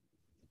who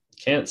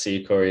can't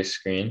see Corey's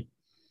screen.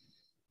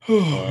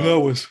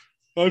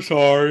 I'm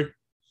sorry.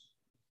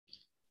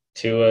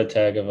 Tua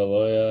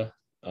Tagovailoa,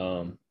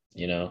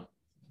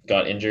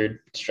 got injured,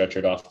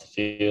 stretchered off the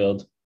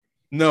field.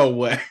 No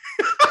way.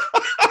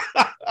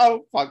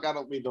 Oh, fuck. I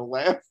don't mean to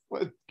laugh,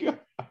 but God.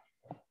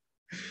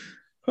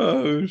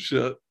 Oh,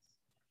 shit.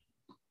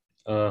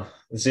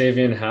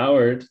 Xavier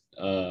Howard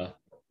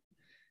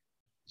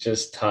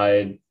just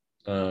tied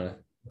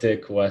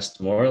Dick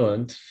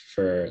Westmoreland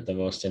for the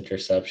most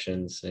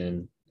interceptions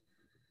in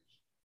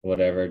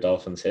whatever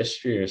Dolphins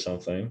history or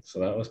something. So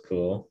that was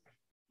cool.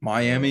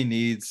 Miami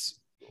needs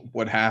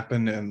what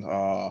happened in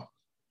the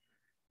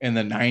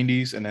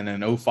 90s and then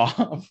in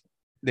 05.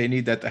 They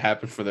need that to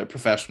happen for their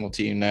professional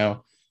team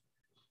now.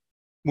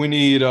 We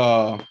need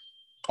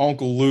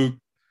Uncle Luke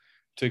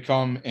to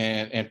come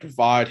and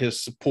provide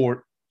his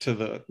support to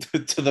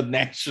the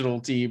national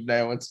team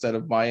now instead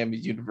of Miami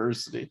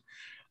University.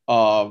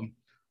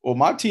 Well,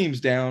 my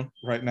team's down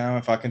right now,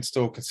 if I can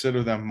still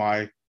consider them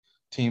my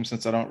team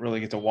since I don't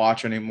really get to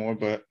watch anymore.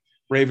 But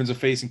Ravens are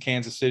facing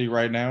Kansas City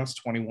right now. It's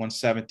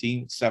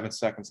 21-17, 7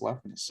 seconds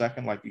left in the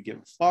second, like you give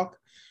a fuck.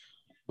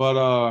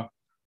 But,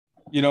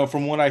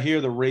 from what I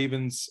hear, the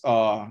Ravens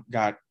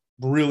got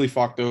really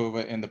fucked over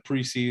in the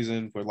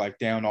preseason. We're like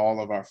down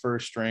all of our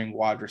first string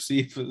wide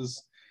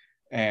receivers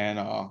and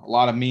a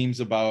lot of memes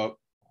about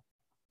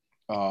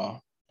my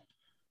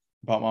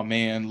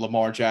man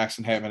Lamar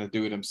Jackson having to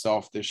do it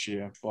himself this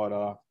year.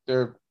 But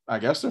I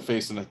guess they're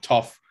facing a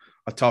tough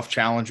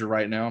challenger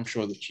right now. I'm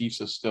sure the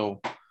Chiefs are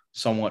still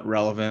somewhat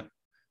relevant.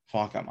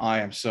 Fuck,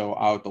 I am so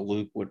out the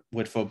loop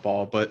with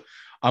football, but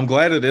I'm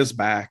glad it is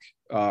back.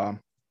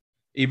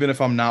 Even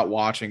if I'm not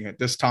watching it,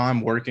 this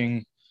time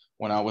working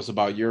when I was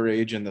about your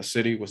age in the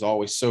city was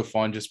always so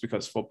fun just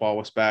because football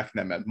was back and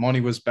that meant money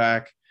was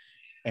back.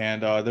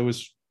 And there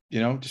was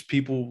just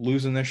people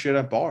losing their shit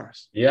at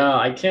bars. Yeah,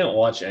 I can't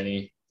watch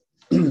any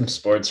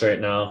sports right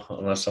now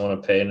unless I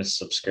want to pay in a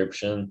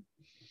subscription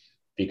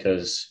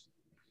because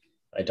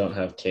I don't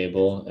have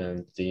cable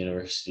and the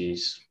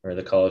university's or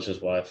the college's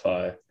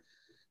Wi-Fi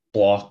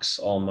blocks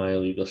all my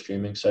illegal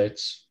streaming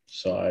sites.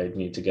 So I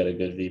need to get a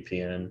good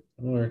VPN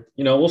or,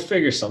 we'll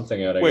figure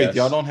something out, I Wait, guess.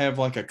 y'all don't have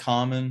like a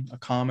common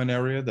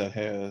area that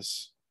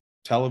has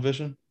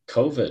television?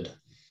 COVID.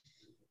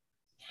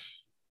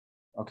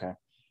 Okay.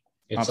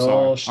 It's I'm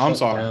all sorry. I'm shut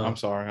sorry. down. I'm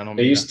sorry. I don't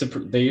They mean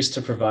used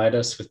to provide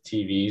us with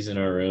TVs in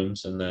our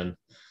rooms and then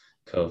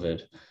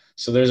COVID.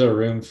 So there's a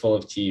room full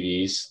of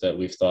TVs that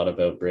we've thought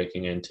about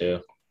breaking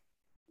into.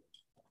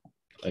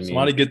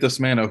 Somebody get this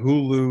man a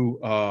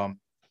Hulu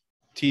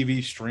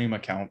TV stream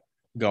account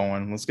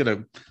going. Let's get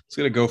a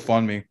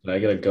GoFundMe. Can I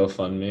get a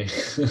GoFundMe?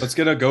 Let's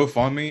get a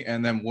GoFundMe,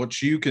 and then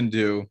what you can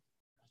do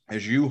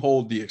is you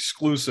hold the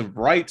exclusive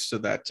rights to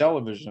that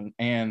television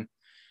and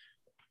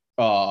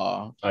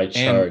I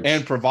charge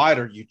and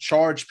provider. You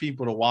charge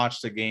people to watch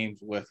the games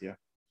with you.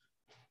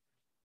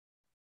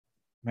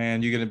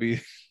 Man, you're gonna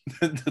be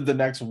the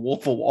next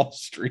Wolf of Wall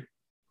Street.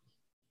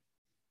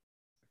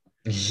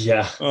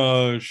 Yeah.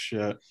 Oh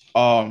shit.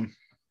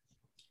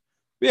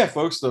 Yeah,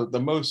 folks. For the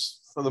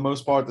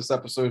most part, this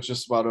episode is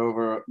just about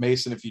over.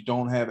 Mason, if you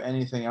don't have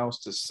anything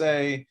else to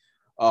say,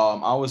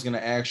 I was gonna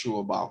ask you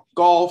about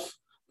golf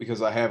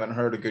because I haven't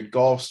heard a good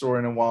golf story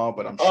in a while,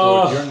 but I'm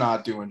sure you're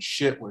not doing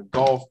shit with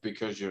golf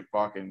because you're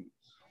fucking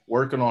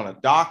working on a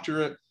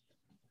doctorate.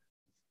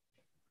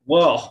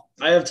 Well,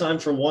 I have time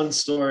for one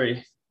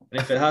story. And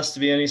if it has to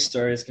be any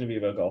story, it's going to be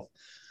about golf.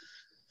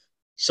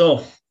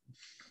 So,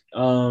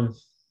 a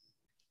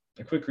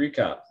quick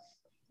recap.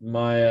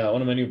 My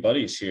one of my new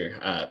buddies here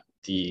at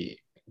the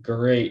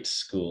great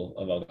school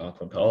of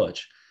Algonquin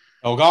College.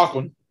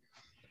 Algonquin.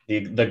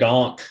 The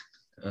Gonk.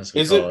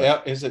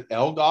 Is it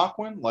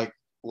Algonquin?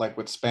 Like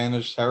with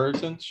Spanish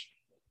heritage?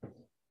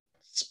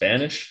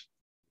 Spanish?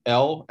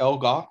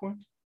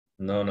 Algonquin?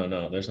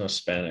 No. There's no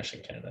Spanish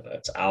in Canada.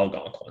 It's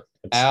Algonquin.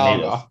 It's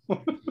native.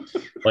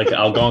 Like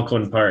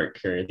Algonquin Park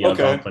or the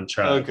Algonquin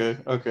tribe.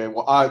 Okay.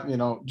 Well, I,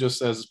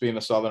 just as being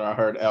a Southerner, I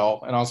heard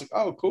L, and I was like,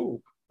 oh,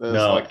 cool. There's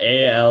no,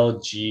 ALGONQUIN.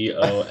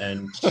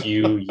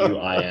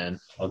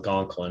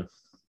 Algonquin.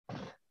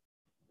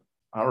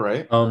 All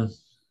right.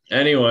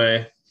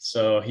 Anyway,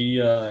 so he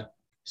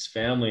his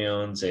family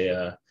owns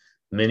a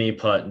mini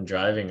putt and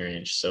driving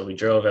range. So we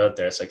drove out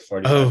there. It's like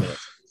 45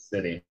 minutes from the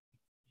city.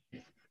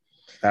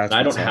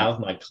 I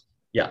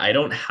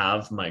don't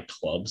have my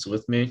clubs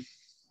with me.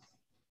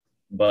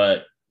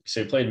 But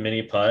so we played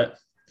mini putt.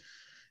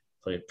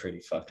 Played pretty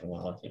fucking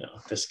well,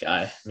 this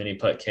guy, mini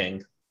putt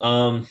king.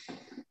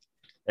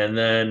 And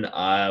then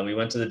we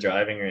went to the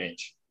driving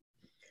range.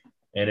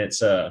 And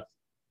it's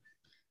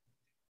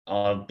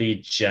I'll be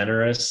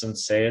generous and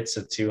say it's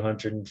a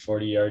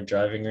 240-yard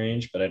driving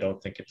range, but I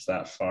don't think it's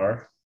that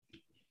far.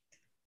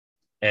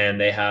 And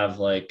they have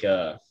like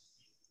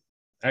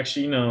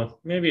actually,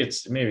 maybe it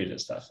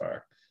is that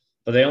far.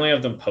 But they only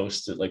have them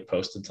posted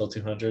till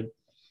 200.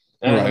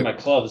 And I don't have my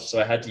clubs, so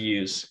I had to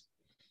use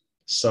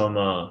some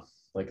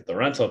like the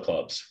rental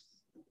clubs.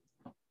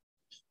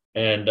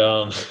 And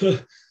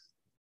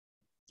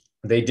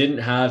they didn't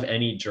have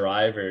any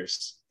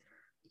drivers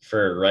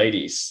for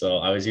righties, so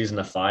I was using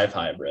a 5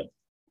 hybrid.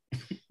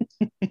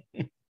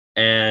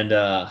 And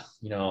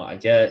I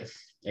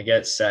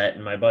get set,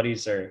 and my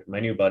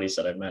new buddies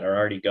that I've met are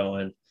already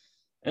going,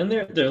 and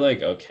they're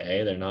like,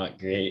 okay, they're not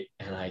great,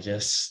 and I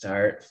just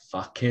start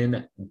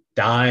fucking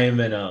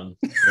diming them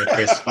with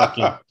this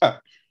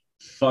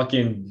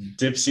fucking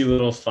dipsy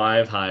little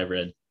 5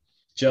 hybrid,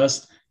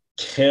 just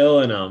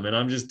killing them, and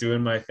I'm just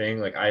doing my thing.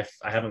 Like I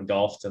haven't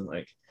golfed in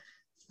like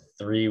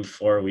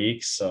 3-4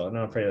 weeks, so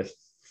no, probably like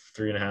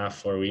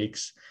 3.5-4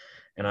 weeks.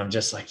 And I'm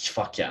just like,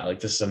 fuck yeah, like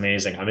this is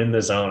amazing. I'm in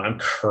the zone. I'm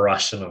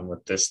crushing them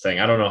with this thing.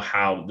 I don't know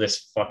how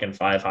this fucking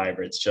 5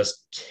 hybrid's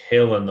just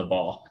killing the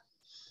ball.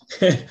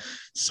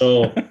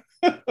 So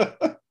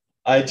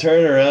I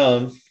turn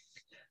around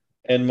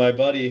and my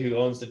buddy who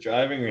owns the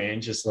driving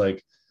range is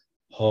like,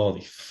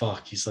 holy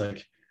fuck. He's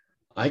like,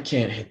 I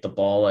can't hit the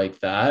ball like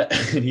that.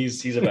 And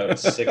he's about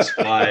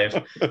 6'5",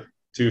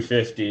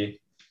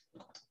 250.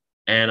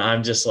 And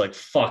I'm just like,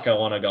 fuck, I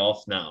want to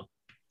golf now.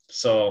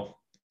 So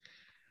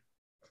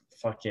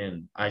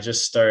I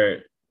just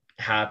start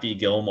Happy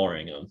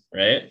Gilmoring them,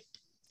 right?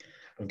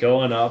 I'm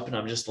going up and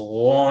I'm just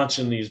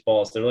launching these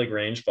balls. They're like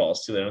range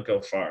balls too. They don't go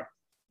far.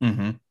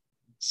 Mm-hmm.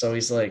 So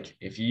he's like,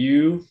 if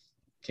you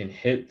can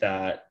hit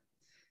that,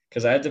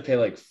 because I had to pay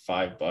like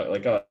 $5,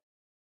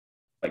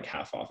 like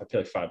half off. I pay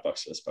like $5 for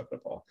this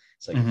bucket ball.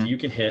 It's like, if you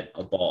can hit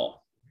a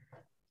ball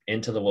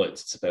into the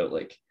woods, it's about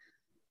like,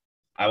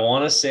 I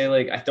want to say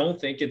like, I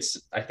think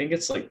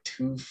it's like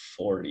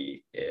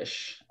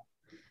 240-ish.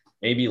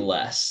 Maybe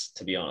less,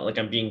 to be honest. Like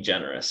I'm being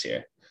generous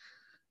here.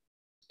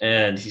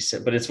 And he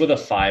said, but it's with a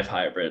 5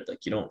 hybrid.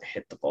 Like you don't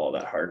hit the ball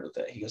that hard with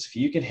it. He goes, if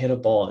you can hit a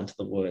ball into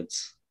the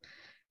woods,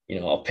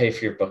 I'll pay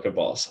for your bucket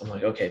balls. I'm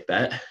like, okay,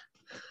 bet.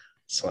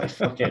 So I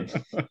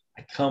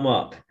come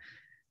up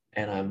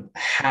and I'm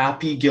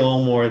Happy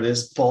Gilmore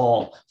this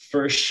ball,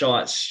 first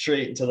shot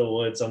straight into the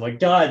woods. I'm like,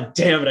 God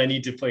damn it, I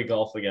need to play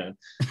golf again.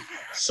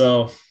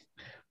 So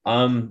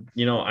I'm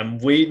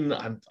waiting.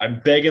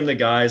 I'm begging the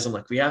guys. I'm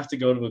like, we have to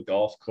go to a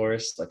golf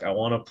course. Like, I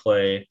want to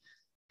play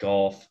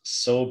golf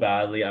so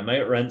badly. I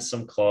might rent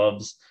some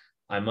clubs.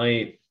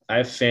 I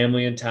have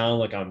family in town.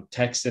 Like, I'm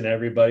texting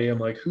everybody. I'm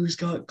like, who's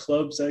got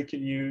clubs I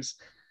can use?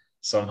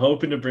 So I'm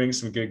hoping to bring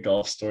some good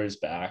golf stories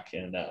back.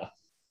 And,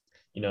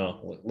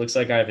 looks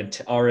like I've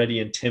already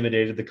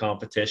intimidated the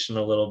competition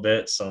a little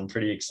bit. So I'm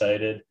pretty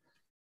excited.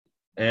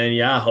 And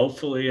yeah,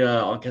 hopefully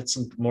I'll get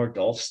some more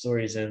golf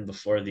stories in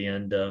before the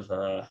end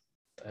of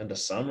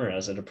summer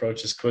as it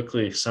approaches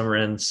quickly. Summer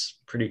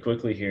ends pretty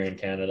quickly here in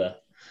Canada.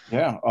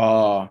 Yeah.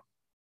 I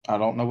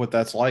don't know what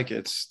that's like.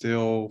 It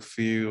still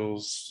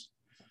feels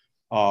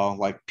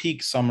like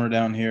peak summer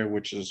down here,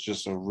 which is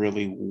just a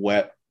really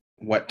wet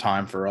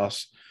time for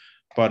us.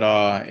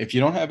 But if you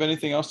don't have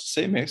anything else to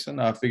say, Mason,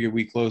 I figured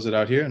we close it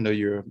out here. I know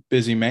you're a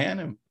busy man,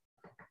 and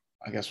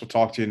I guess we'll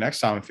talk to you next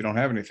time if you don't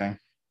have anything.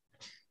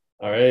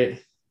 All right.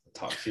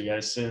 Talk to you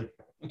guys soon.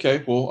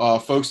 Okay. Well,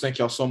 folks, thank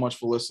y'all so much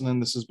for listening.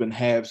 This has been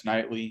Habs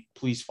Nightly.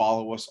 Please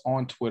follow us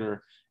on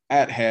Twitter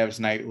at Habs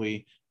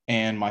Nightly,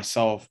 and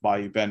myself,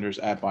 Bayou Benders,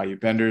 at Bayou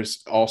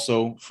Benders.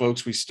 Also,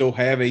 folks, we still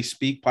have a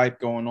Speak Pipe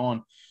going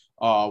on,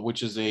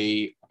 which is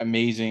a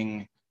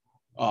amazing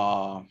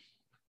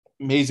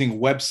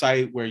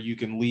website where you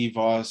can leave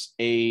us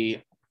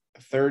a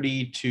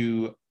 30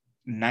 to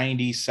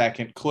 90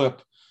 second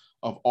clip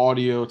of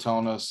audio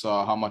telling us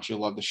how much you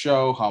love the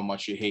show, how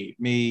much you hate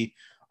me,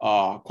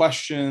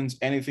 questions,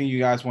 anything you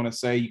guys want to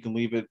say. You can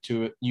leave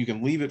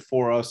it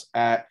for us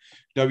at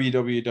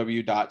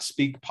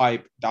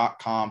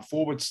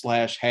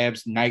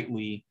www.speakpipe.com/Habs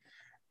Nightly.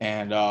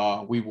 And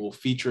we will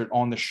feature it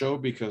on the show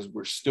because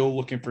we're still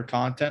looking for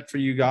content for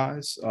you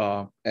guys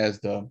as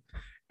the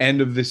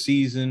end of the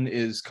season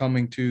is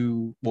coming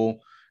to,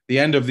 the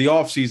end of the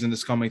off season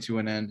is coming to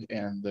an end,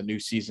 and the new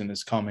season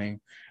is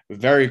coming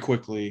very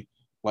quickly,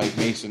 like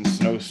Mason's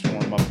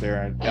snowstorm up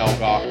there at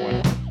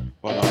Algonquin.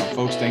 But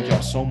folks, thank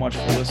y'all so much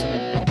for listening,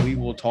 and we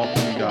will talk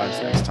to you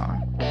guys next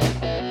time.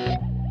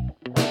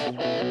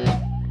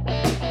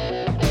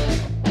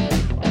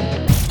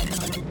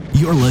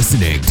 You're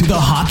listening to the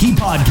Hockey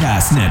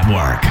Podcast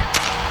Network.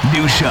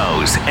 New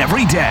shows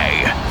every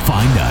day.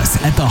 Find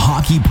us at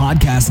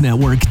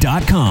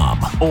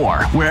thehockeypodcastnetwork.com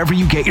or wherever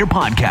you get your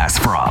podcasts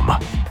from.